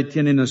 Daniele,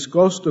 tieni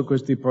nascosto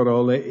queste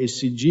parole e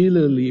sigilla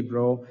il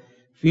libro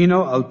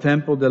fino al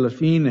tempo della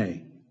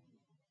fine.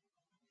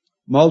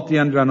 Molti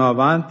andranno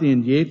avanti e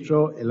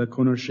indietro e la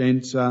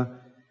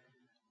conoscenza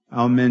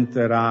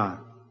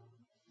aumenterà.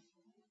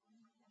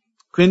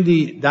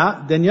 Quindi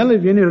da Daniele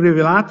viene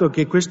rivelato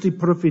che queste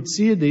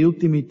profezie degli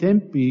ultimi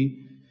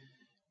tempi,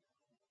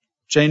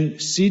 cioè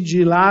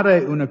sigillare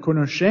una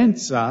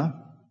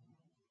conoscenza,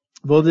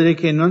 vuol dire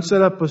che non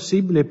sarà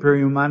possibile per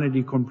gli umani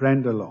di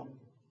comprenderlo,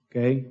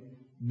 ok?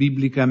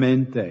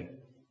 Biblicamente.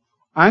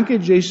 Anche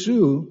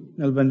Gesù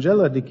nel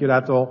Vangelo ha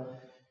dichiarato,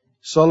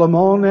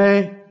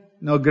 Solomone,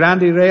 no,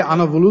 grandi re,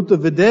 hanno voluto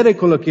vedere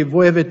quello che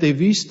voi avete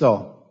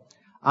visto,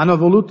 hanno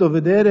voluto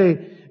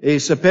vedere e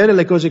sapere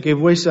le cose che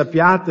voi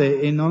sappiate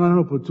e non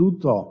hanno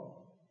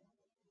potuto.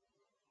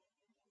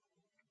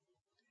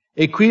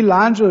 E qui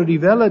l'angelo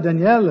rivela a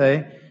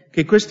Daniele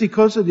che queste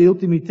cose degli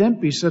ultimi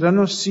tempi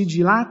saranno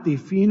sigillati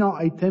fino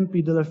ai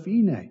tempi della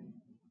fine.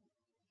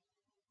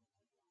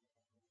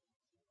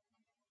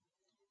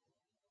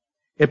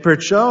 E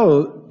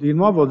perciò, di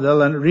nuovo,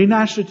 dalla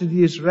rinascita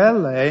di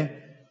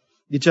Israele,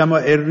 diciamo,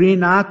 è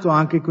rinato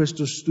anche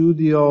questo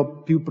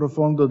studio più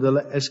profondo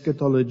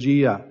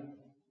dell'eschatologia.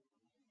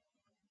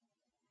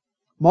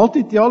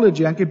 Molti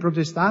teologi, anche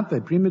protestanti,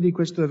 prima di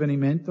questo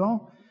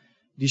avvenimento,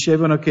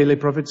 dicevano che le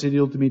profezie degli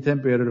ultimi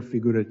tempi erano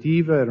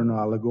figurative, erano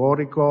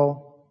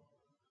allegorico.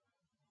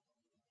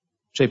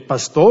 Cioè,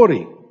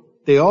 pastori,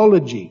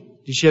 teologi,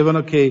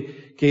 dicevano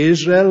che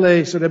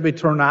Israele sarebbe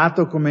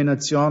tornato come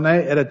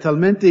nazione, era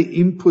talmente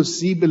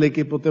impossibile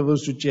che poteva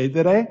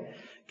succedere,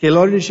 che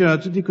loro dicevano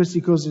tutte queste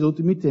cose degli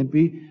ultimi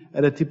tempi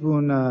era tipo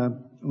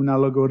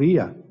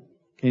un'allegoria,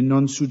 che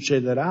non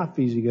succederà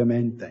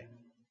fisicamente.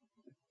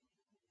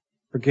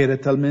 Perché era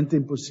talmente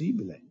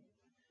impossibile.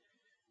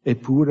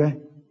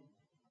 Eppure,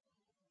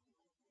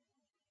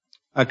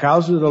 a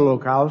causa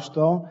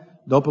dell'Olocausto,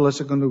 dopo la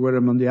Seconda Guerra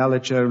Mondiale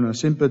c'era una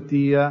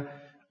simpatia,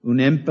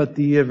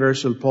 un'empatia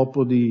verso il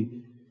popolo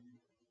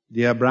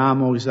di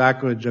Abramo,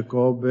 Isacco e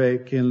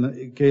Giacobbe,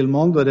 che il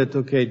mondo ha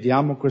detto che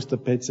diamo questa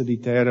pezza di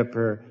terra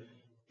per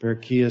per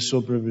chi è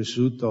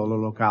sopravvissuto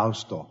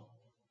all'Olocausto,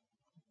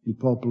 il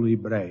popolo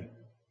ebreo.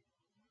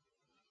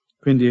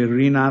 Quindi è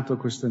rinato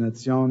questa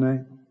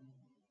nazione.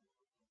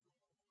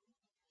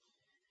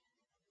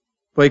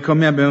 Poi,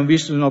 come abbiamo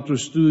visto nel nostro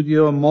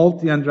studio,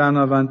 molti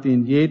andranno avanti e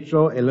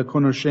indietro e la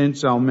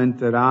conoscenza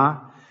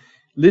aumenterà.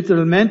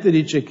 Letteralmente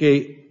dice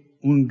che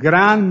un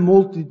gran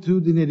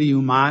moltitudine di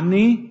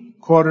umani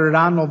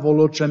correranno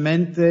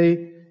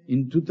velocemente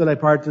in tutte le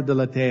parti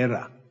della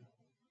terra.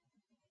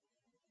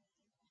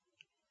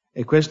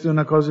 E questa è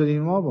una cosa di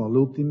nuovo, gli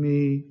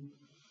ultimi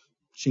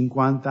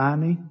 50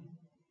 anni,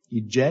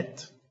 i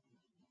jet.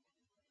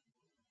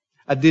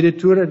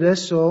 Addirittura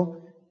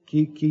adesso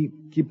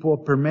chi può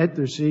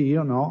permettersi,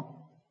 io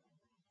no,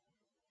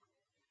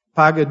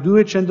 paga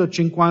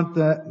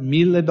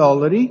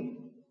 $250,000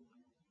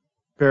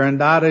 per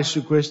andare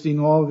su questi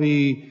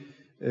nuovi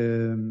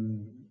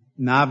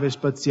nave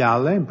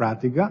spaziale, in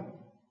pratica,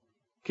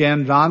 che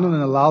andranno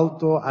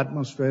nell'alto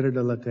atmosfera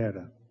della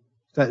Terra.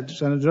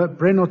 Sono già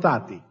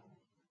prenotati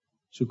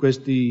su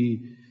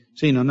questi,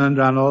 sì, non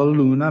andranno alla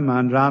Luna, ma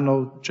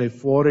andranno,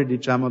 fuori,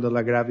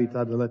 dalla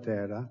gravità della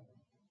Terra.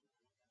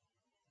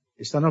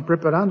 E stanno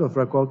preparando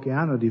fra qualche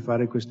anno di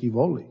fare questi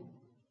voli.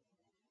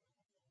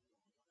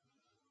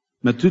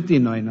 Ma tutti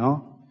noi,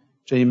 no?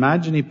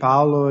 Immagini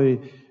Paolo,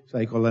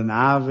 con la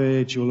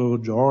nave, ci vogliono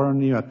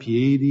giorni, a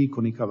piedi,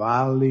 con i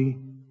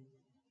cavalli.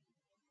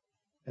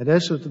 E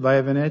adesso tu vai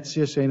a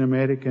Venezia, sei in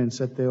America in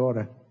 7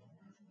 ore.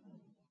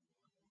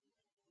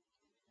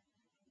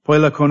 Poi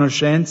la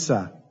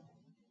conoscenza,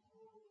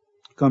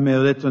 come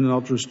ho detto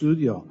nell'altro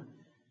studio.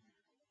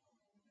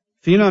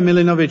 Fino al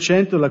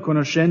 1900 la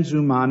conoscenza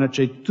umana,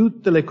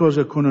 tutte le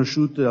cose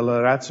conosciute dalla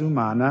razza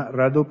umana,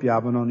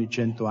 raddoppiavano ogni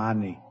 100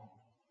 anni.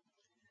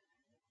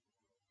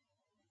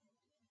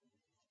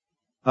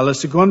 Alla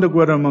seconda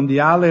guerra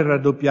mondiale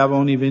raddoppiava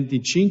ogni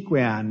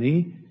 25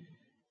 anni.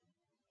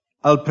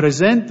 Al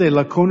presente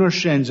la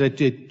conoscenza,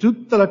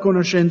 tutta la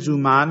conoscenza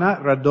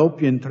umana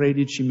raddoppia in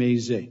 13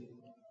 mesi.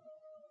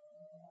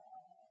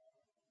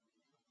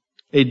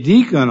 E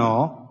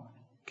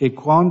dicono che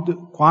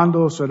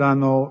quando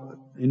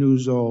saranno in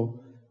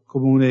uso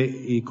comune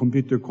i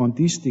computer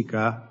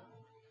quantistica,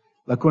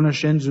 la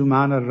conoscenza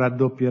umana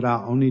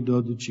raddoppierà ogni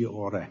 12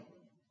 ore.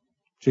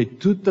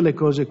 Tutte le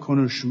cose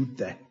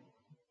conosciute.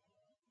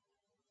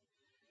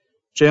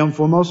 C'è un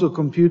famoso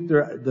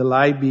computer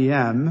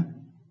dell'IBM,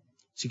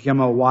 si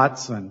chiama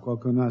Watson,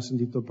 qualcuno ha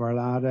sentito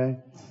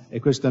parlare? È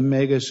questo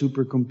mega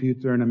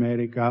supercomputer in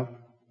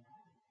America.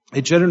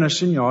 E c'era una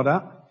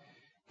signora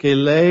che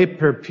lei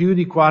per più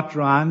di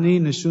 4 anni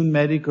nessun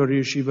medico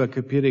riusciva a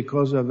capire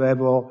qual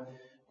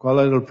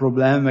era il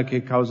problema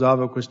che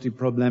causava questi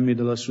problemi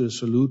della sua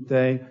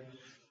salute.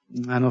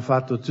 Hanno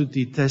fatto tutti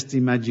i test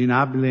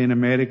immaginabili in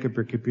America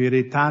per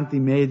capire, tanti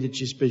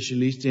medici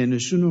specialisti, e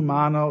nessun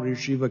umano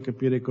riusciva a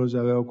capire cosa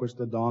aveva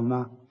questa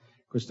donna,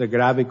 questa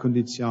grave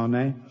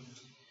condizione.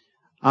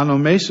 Hanno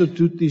messo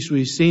tutti i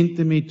suoi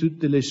sintomi,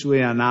 tutte le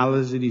sue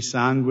analisi di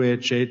sangue,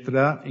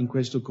 eccetera, in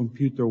questo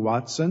computer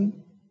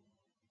Watson.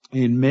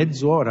 E in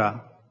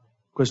mezz'ora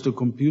questo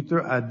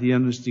computer ha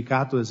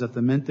diagnosticato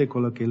esattamente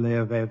quello che lei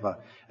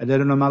aveva. Ed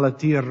era una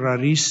malattia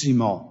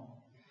rarissima.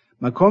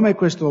 Ma come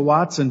questo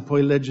Watson può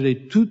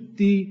leggere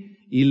tutti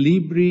i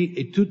libri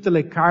e tutte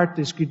le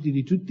carte scritte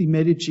di tutti i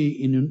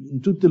medici in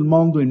tutto il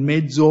mondo in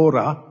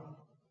mezz'ora,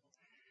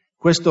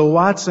 questo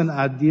Watson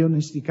ha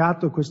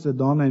diagnosticato questa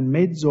donna in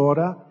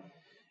mezz'ora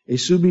e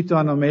subito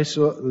hanno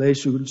messo lei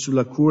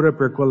sulla cura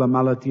per quella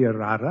malattia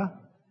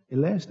rara e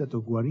lei è stata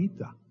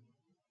guarita.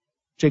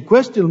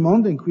 Questo è il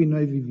mondo in cui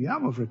noi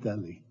viviamo,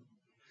 fratelli.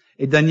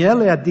 E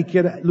Daniele ha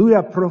dichiarato, lui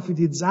ha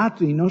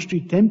profetizzato i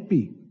nostri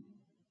tempi.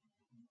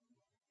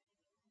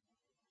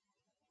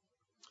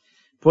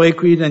 Poi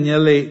qui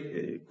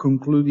Daniele,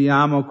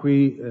 concludiamo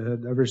qui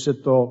dal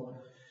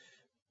versetto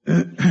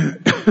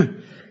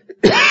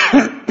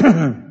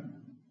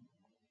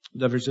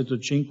dal versetto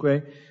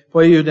 5.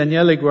 Poi io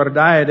Daniele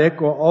guardai ed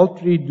ecco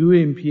altri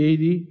 2 in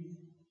piedi,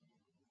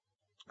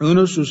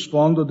 uno sul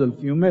sfondo del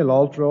fiume e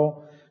l'altro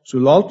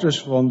sull'altra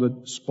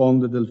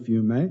sponda del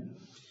fiume.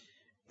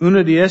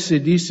 Uno di essi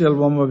disse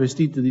all'uomo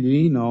vestito di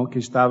lino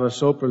che stava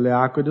sopra le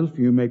acque del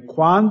fiume: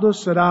 quando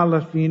sarà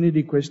la fine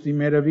di questi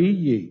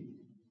meravigli?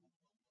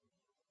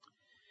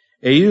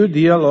 E io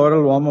udì allora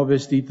l'uomo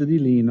vestito di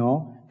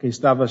lino che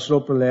stava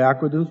sopra le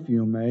acque del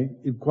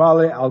fiume, il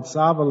quale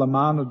alzava la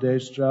mano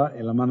destra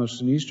e la mano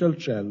sinistra al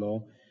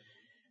cielo,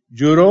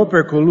 giurò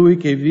per colui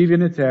che vive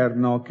in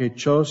eterno che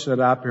ciò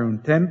sarà per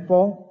un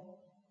tempo,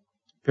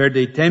 per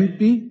dei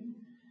tempi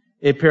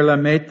e per la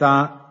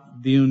metà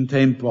di un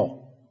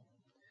tempo,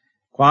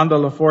 quando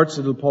la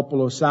forza del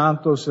popolo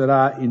santo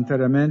sarà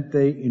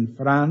interamente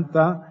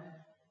infranta,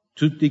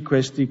 tutte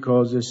queste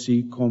cose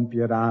si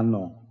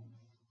compieranno.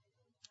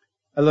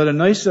 Allora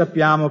noi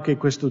sappiamo che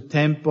questo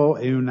tempo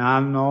è un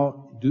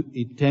anno,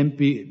 i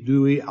tempi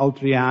 2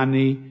 altri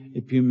anni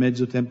e più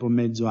mezzo tempo,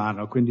 mezzo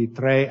anno, quindi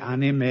 3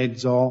 anni e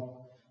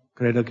mezzo,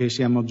 credo che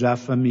siamo già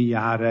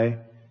familiari.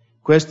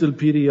 Questo è il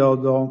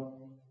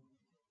periodo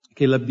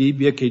che la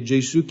Bibbia, che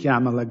Gesù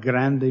chiama la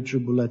grande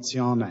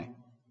tribolazione.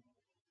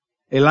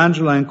 E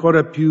l'angelo è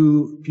ancora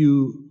più,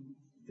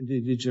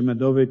 dice, ma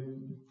dove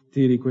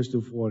tiri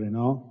questo fuori,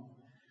 no?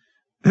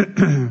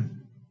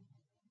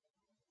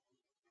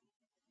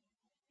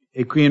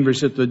 E qui in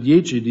versetto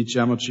 10,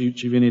 diciamo,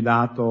 ci viene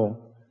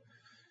dato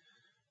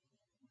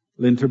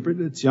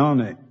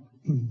l'interpretazione.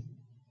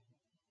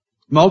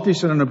 Molti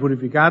saranno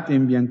purificati,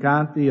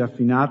 imbiancati,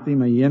 affinati,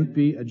 ma gli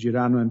empi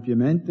agiranno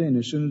empiamente e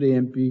nessuno degli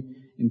empi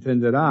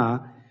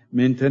intenderà,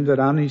 ma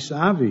intenderanno i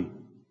savi.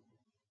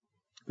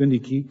 Quindi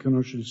chi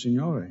conosce il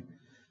Signore?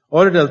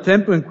 Ora del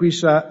tempo in cui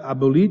sarà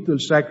abolito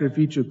il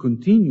sacrificio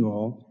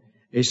continuo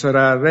e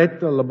sarà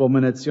retta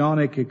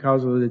l'abominazione che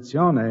causa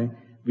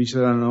l'elezione, vi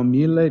saranno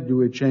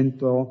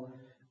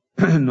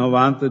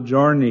 1290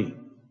 giorni.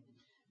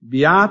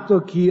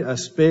 Beato chi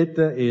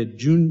aspetta e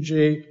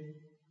aggiunge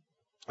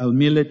al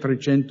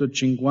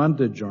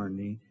 1350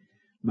 giorni,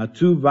 ma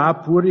tu va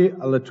pure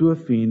alla tua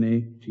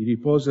fine, ti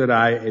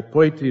riposerai e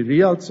poi ti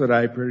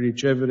rialzerai per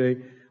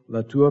ricevere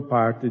la tua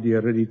parte di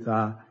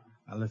eredità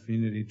alla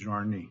fine dei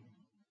giorni.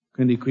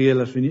 Quindi qui è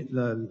la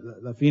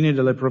fine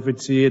delle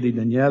profezie di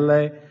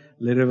Daniele,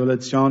 le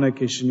rivelazioni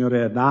che il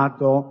Signore ha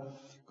dato.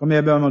 Come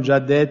abbiamo già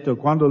detto,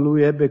 quando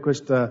lui ebbe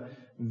questa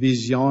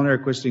visione,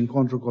 questo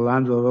incontro con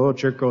l'angelo, aveva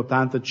circa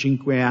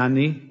 85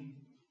 anni,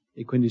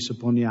 e quindi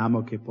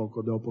supponiamo che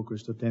poco dopo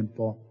questo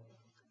tempo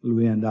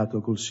lui è andato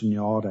col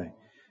Signore.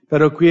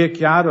 Però qui è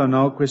chiaro,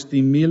 no?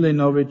 Questi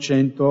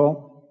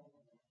 1900,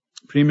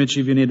 prima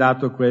ci viene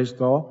dato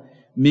questo,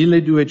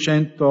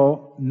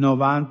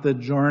 1290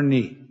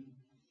 giorni.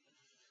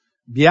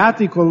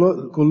 Beati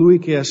colui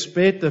che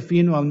aspetta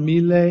fino al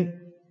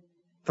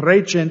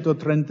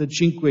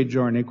 1335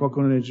 giorni.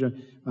 Qualcuno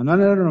dice, ma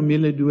non erano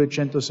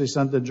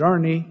 1260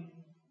 giorni?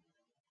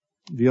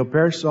 Vi ho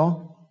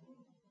perso?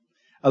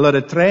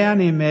 Allora, 3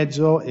 anni e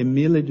mezzo e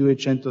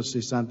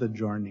 1260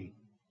 giorni.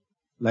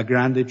 La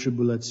grande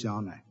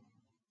tribolazione.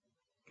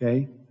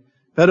 Ok?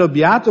 Però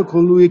beato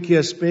colui che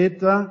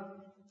aspetta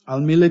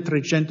al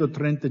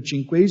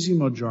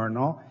 1335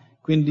 giorno,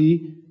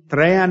 quindi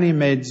 3 anni e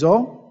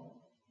mezzo,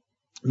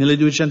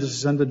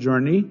 1260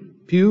 giorni,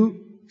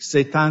 più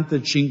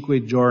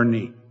 75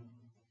 giorni.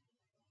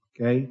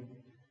 Ok?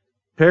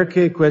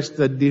 Perché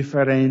questa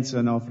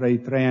differenza, no, fra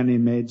i 3 anni e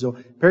mezzo?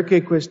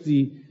 Perché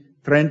questi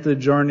 30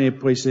 giorni e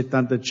poi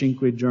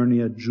 75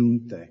 giorni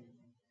aggiunte?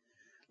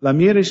 La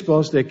mia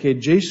risposta è che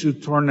Gesù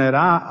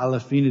tornerà alla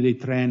fine dei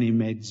 3 anni e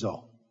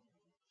mezzo.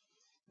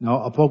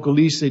 No?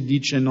 Apocalisse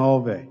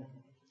 19.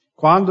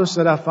 Quando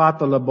sarà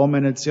fatta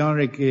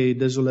l'abominazione che è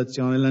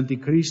desolazione,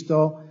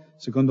 l'anticristo,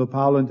 secondo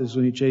Paolo in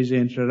Tessalonicesi,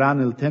 entrerà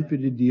nel Tempio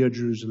di Dio a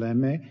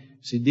Gerusalemme,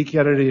 si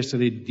dichiarerà di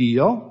essere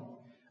Dio.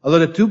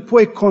 Allora tu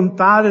puoi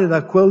contare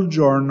da quel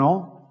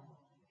giorno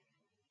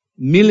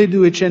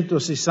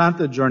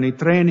 1260 giorni,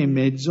 3 anni e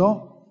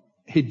mezzo,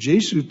 e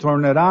Gesù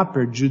tornerà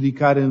per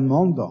giudicare il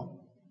mondo.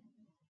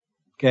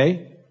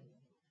 Ok?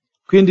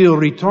 Quindi il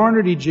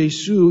ritorno di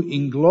Gesù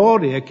in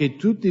gloria, che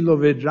tutti lo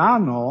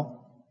vedranno,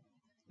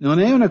 non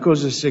è una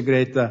cosa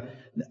segreta.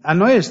 A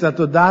noi è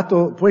stato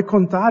dato, puoi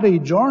contare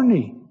i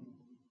giorni.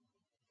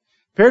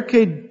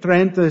 Perché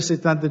 30 e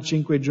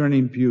 75 giorni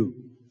in più?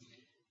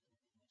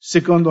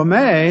 Secondo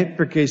me,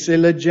 perché se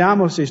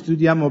leggiamo, se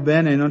studiamo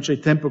bene, non c'è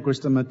tempo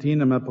questa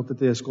mattina, ma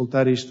potete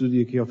ascoltare gli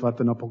studi che ho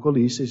fatto in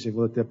Apocalisse se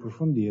volete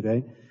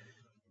approfondire,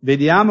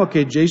 vediamo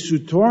che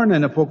Gesù torna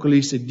in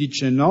Apocalisse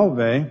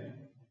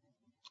 19,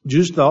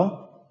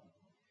 giusto?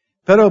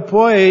 Però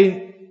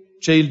poi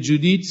c'è il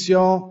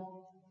giudizio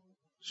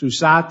su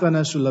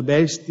Satana, sulla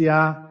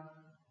bestia,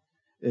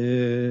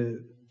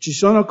 ci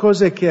sono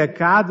cose che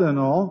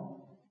accadono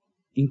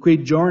in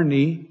quei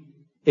giorni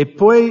e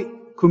poi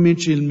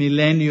comincia il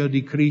millennio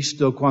di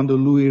Cristo quando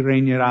Lui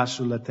regnerà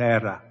sulla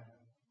terra.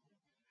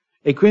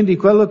 E quindi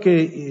quello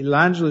che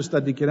l'angelo sta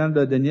dichiarando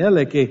a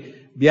Daniele è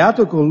che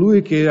beato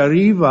colui che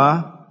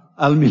arriva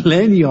al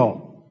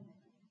millennio,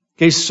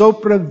 che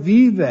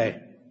sopravvive.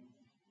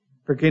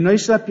 Perché noi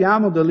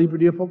sappiamo dal libro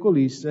di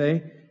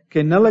Apocalisse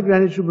che nella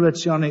grande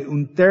tribolazione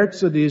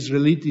 1/3 degli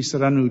israeliti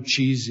saranno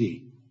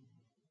uccisi.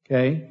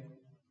 Ok?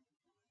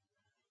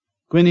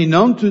 Quindi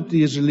non tutti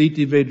gli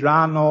israeliti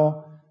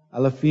vedranno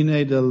alla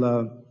fine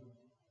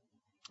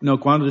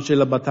quando c'è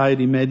la battaglia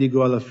di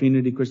Medico, alla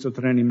fine di questo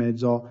 3 anni e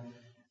mezzo,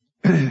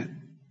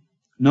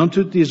 non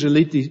tutti gli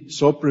israeliti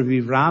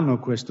sopravvivranno a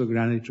questa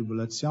grande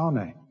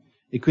tribolazione.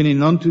 E quindi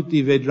non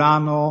tutti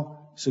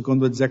vedranno,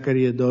 secondo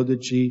Zaccaria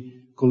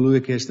 12,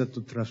 colui che è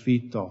stato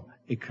trafitto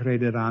e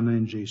crederanno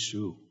in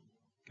Gesù.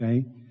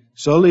 Okay?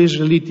 Solo gli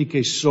israeliti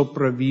che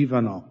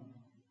sopravvivano.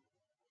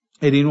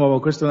 E di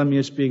nuovo, questa è la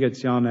mia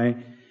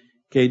spiegazione,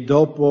 che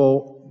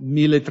dopo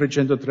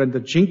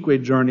 1335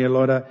 giorni,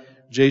 allora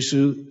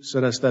Gesù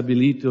sarà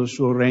stabilito il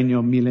suo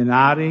regno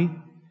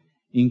millenare,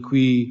 in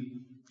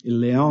cui il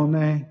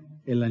leone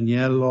e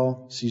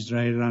l'agnello si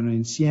sdraieranno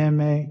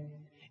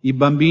insieme, i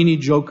bambini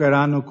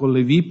giocheranno con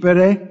le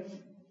vipere.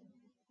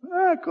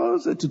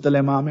 Cosa? Tutte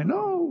le mamme?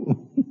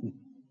 No!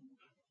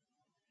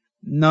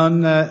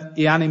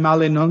 gli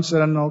animali non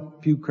saranno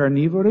più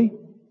carnivori?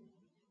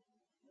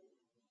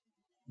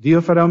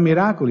 Dio farà un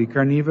miracolo, i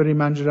carnivori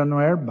mangeranno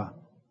erba.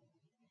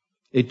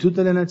 E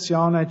tutte le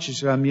nazioni ci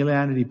sarà 1000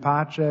 anni di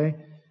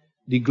pace,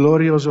 di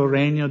glorioso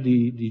regno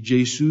di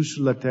Gesù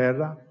sulla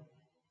terra.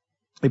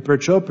 E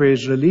perciò per gli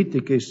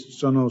israeliti che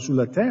sono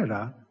sulla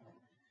terra,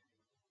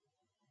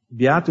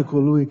 beato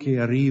colui che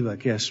arriva,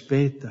 che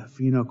aspetta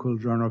fino a quel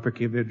giorno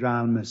perché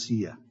vedrà il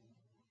Messia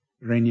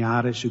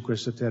regnare su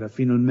questa terra.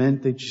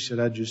 Finalmente ci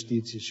sarà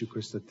giustizia su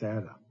questa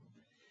terra.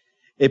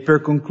 E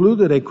per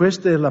concludere,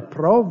 questa è la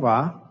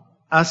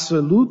prova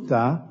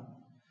assoluta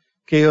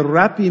che il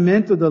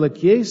rapimento della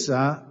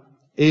Chiesa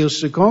e il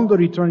secondo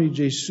ritorno di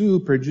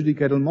Gesù per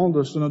giudicare il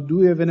mondo sono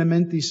 2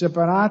 avvenimenti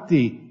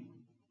separati.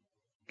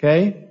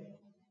 Ok?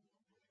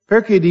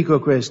 Perché dico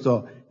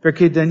questo?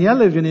 Perché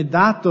Daniele viene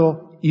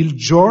dato il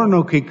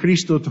giorno che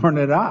Cristo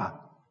tornerà.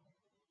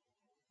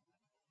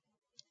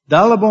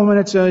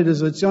 Dall'abominazione e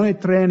desolazione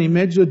 3 anni e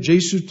mezzo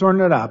Gesù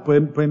tornerà,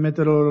 puoi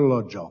mettere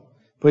l'orologio,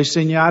 puoi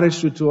segnare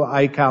sul tuo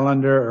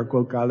iCalendar o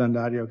quel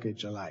calendario che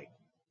ce l'hai.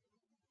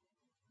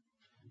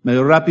 Ma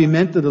il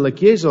rapimento della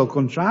Chiesa, al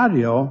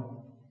contrario,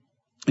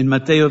 in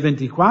Matteo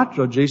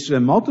 24 Gesù è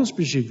molto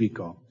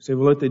specifico. Se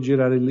volete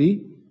girare lì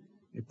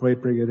e poi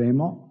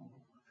pregheremo.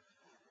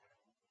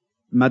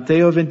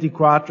 Matteo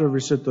 24,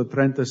 versetto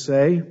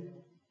 36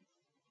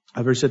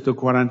 a versetto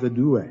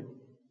 42.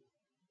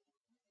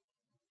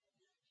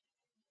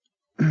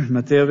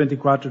 Matteo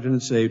 24,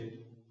 36.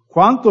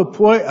 Quanto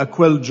poi a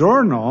quel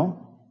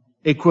giorno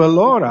e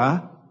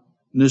quell'ora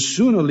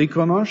nessuno li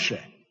conosce,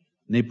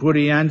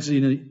 neppure gli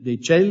angeli dei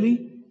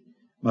cieli,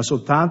 ma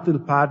soltanto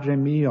il Padre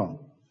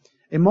mio.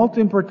 È molto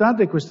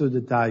importante questo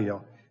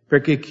dettaglio,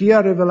 perché chi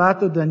ha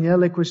rivelato a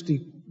Daniele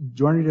questi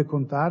giorni da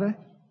contare?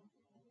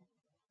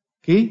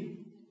 Chi?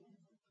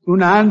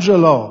 Un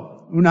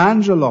angelo.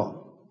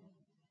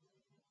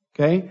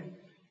 Ok?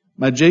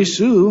 Ma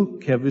Gesù,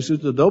 che ha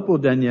vissuto dopo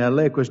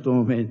Daniele in questo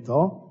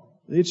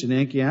momento, dice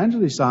neanche gli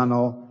angeli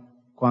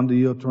sanno quando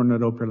io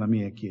tornerò per la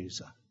mia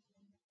Chiesa.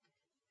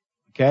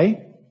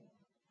 Ok?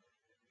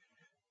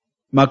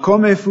 Ma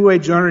come fu ai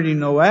giorni di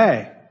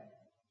Noè,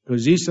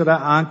 così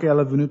sarà anche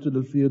alla venuta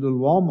del Figlio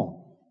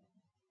dell'uomo.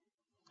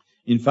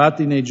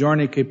 Infatti nei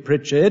giorni che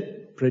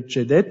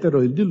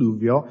precedettero il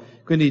diluvio,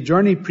 quindi i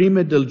giorni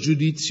prima del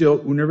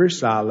giudizio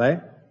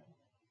universale,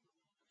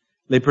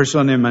 le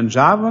persone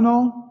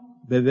mangiavano,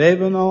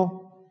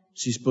 bevevano,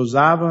 si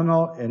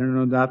sposavano,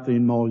 erano date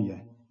in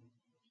moglie.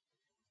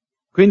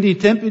 Quindi i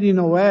tempi di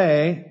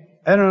Noè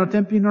erano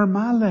tempi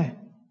normali,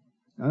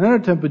 non era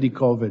tempo di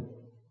Covid.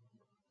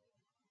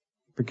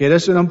 Perché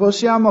adesso non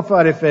possiamo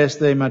fare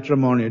feste e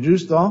matrimonio,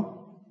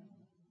 giusto?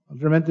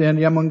 Altrimenti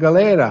andiamo in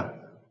galera.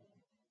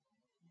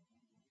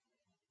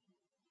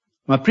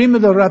 Ma prima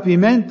del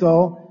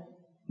rapimento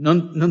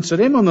non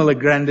saremo nella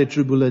grande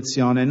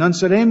tribolazione, non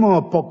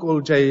saremo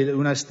cioè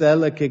una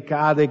stella che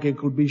cade, che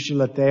colpisce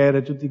la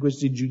terra, tutti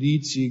questi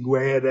giudizi,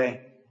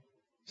 guerre.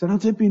 Saranno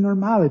tempi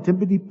normali,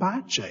 tempi di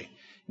pace.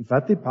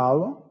 Infatti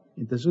Paolo,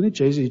 in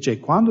Tessalonicesi, dice,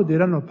 quando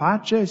diranno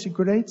pace e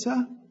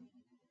sicurezza,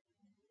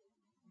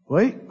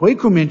 poi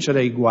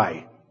cominceranno i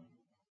guai.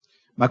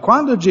 Ma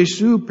quando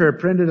Gesù per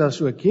prendere la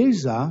sua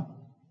Chiesa,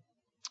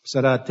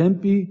 sarà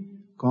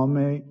tempi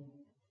come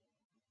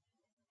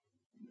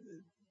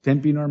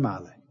tempi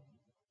normali.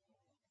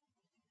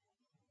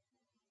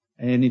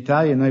 E in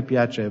Italia a noi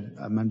piace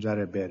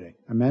mangiare e bere.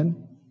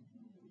 Amen?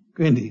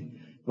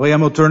 Quindi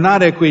vogliamo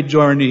tornare a quei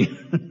giorni,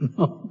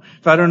 no?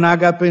 Fare un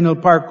agape nel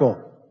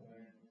parco.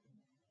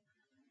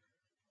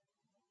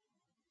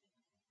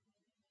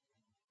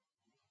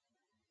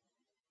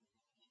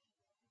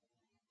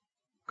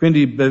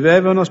 Quindi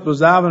bevevano,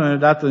 sposavano, erano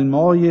dati in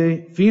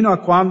moglie, fino a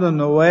quando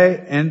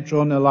Noè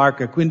entrò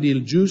nell'arca. Quindi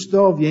il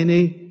giusto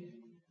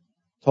viene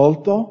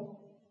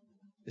tolto,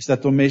 è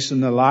stato messo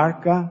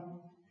nell'arca,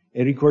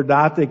 e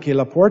ricordate che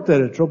la porta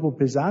era troppo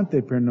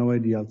pesante per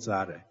Noè di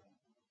alzare.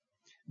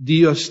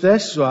 Dio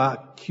stesso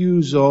ha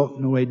chiuso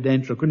Noè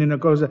dentro, quindi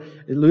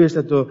lui è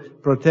stato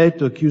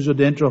protetto, chiuso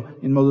dentro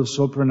in modo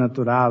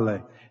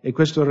soprannaturale. E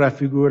questo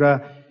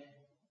raffigura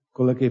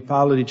quello che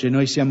Paolo dice,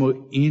 noi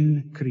siamo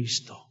in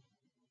Cristo.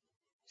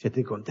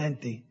 Siete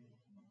contenti?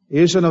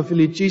 Io sono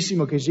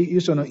felicissimo che io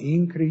sono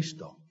in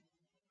Cristo.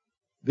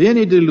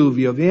 Viene il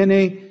diluvio,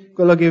 viene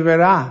quello che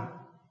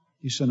verrà.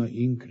 Io sono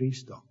in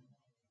Cristo.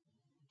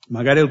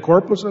 Magari il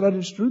corpo sarà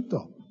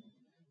distrutto,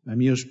 ma il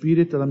mio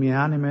spirito, la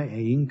mia anima è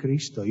in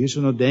Cristo. Io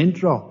sono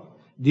dentro.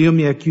 Dio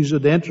mi ha chiuso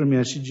dentro, mi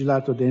ha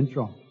sigillato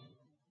dentro.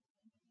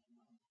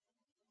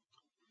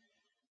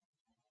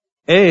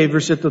 E,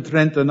 versetto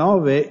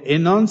 39, e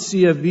non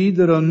si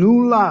avvidero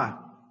nulla.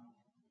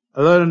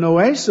 Allora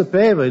Noè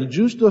sapeva, il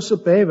giusto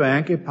sapeva, e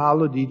anche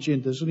Paolo dice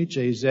in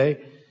Tessalonicesi,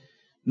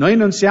 noi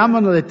non siamo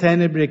nelle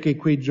tenebre che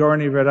quei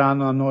giorni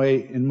verranno a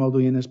noi in modo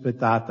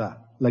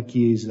inaspettato, la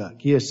Chiesa,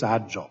 chi è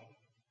saggio.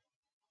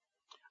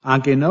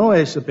 Anche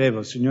Noè sapeva,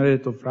 il Signore ha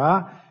detto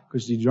fra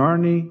questi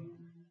giorni,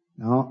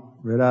 no,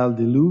 verrà il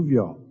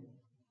diluvio.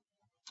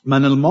 Ma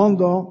nel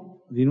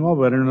mondo, di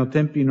nuovo, erano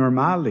tempi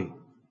normali.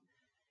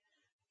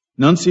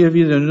 Non si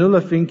evita nulla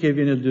finché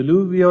viene il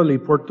diluvio, li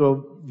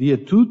portò via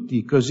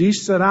tutti. Così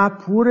sarà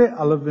pure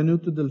alla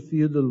venuta del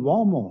Figlio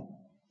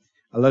dell'uomo.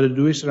 Allora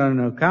 2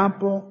 saranno nel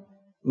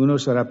campo, uno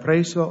sarà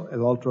preso e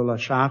l'altro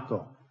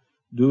lasciato.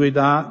 2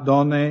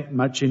 donne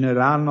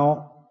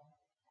macineranno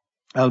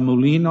al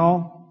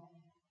mulino,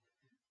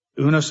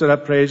 uno sarà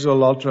preso,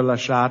 l'altro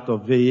lasciato.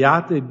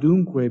 Vegliate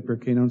dunque,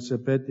 perché non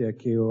sapete a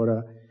che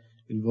ora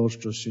il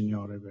vostro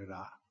Signore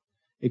verrà.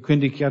 E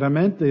quindi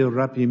chiaramente il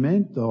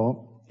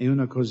rapimento è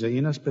una cosa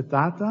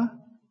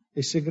inaspettata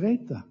e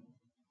segreta.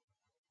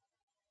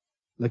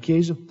 La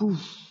Chiesa,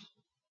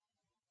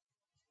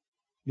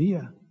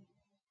 via.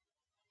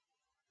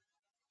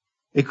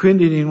 E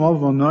quindi di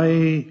nuovo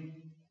noi,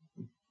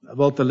 a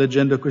volte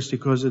leggendo queste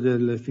cose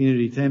delle fine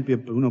dei tempi,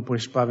 uno può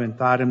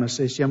spaventare, ma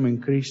se siamo in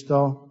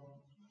Cristo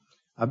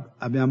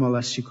abbiamo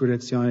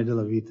l'assicurazione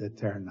della vita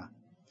eterna.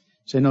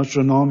 Se il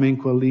nostro nome è in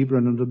quel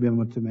libro non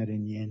dobbiamo temere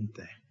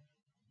niente,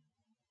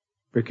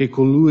 perché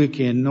colui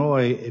che è in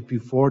noi è più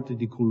forte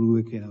di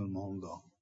colui che è nel mondo.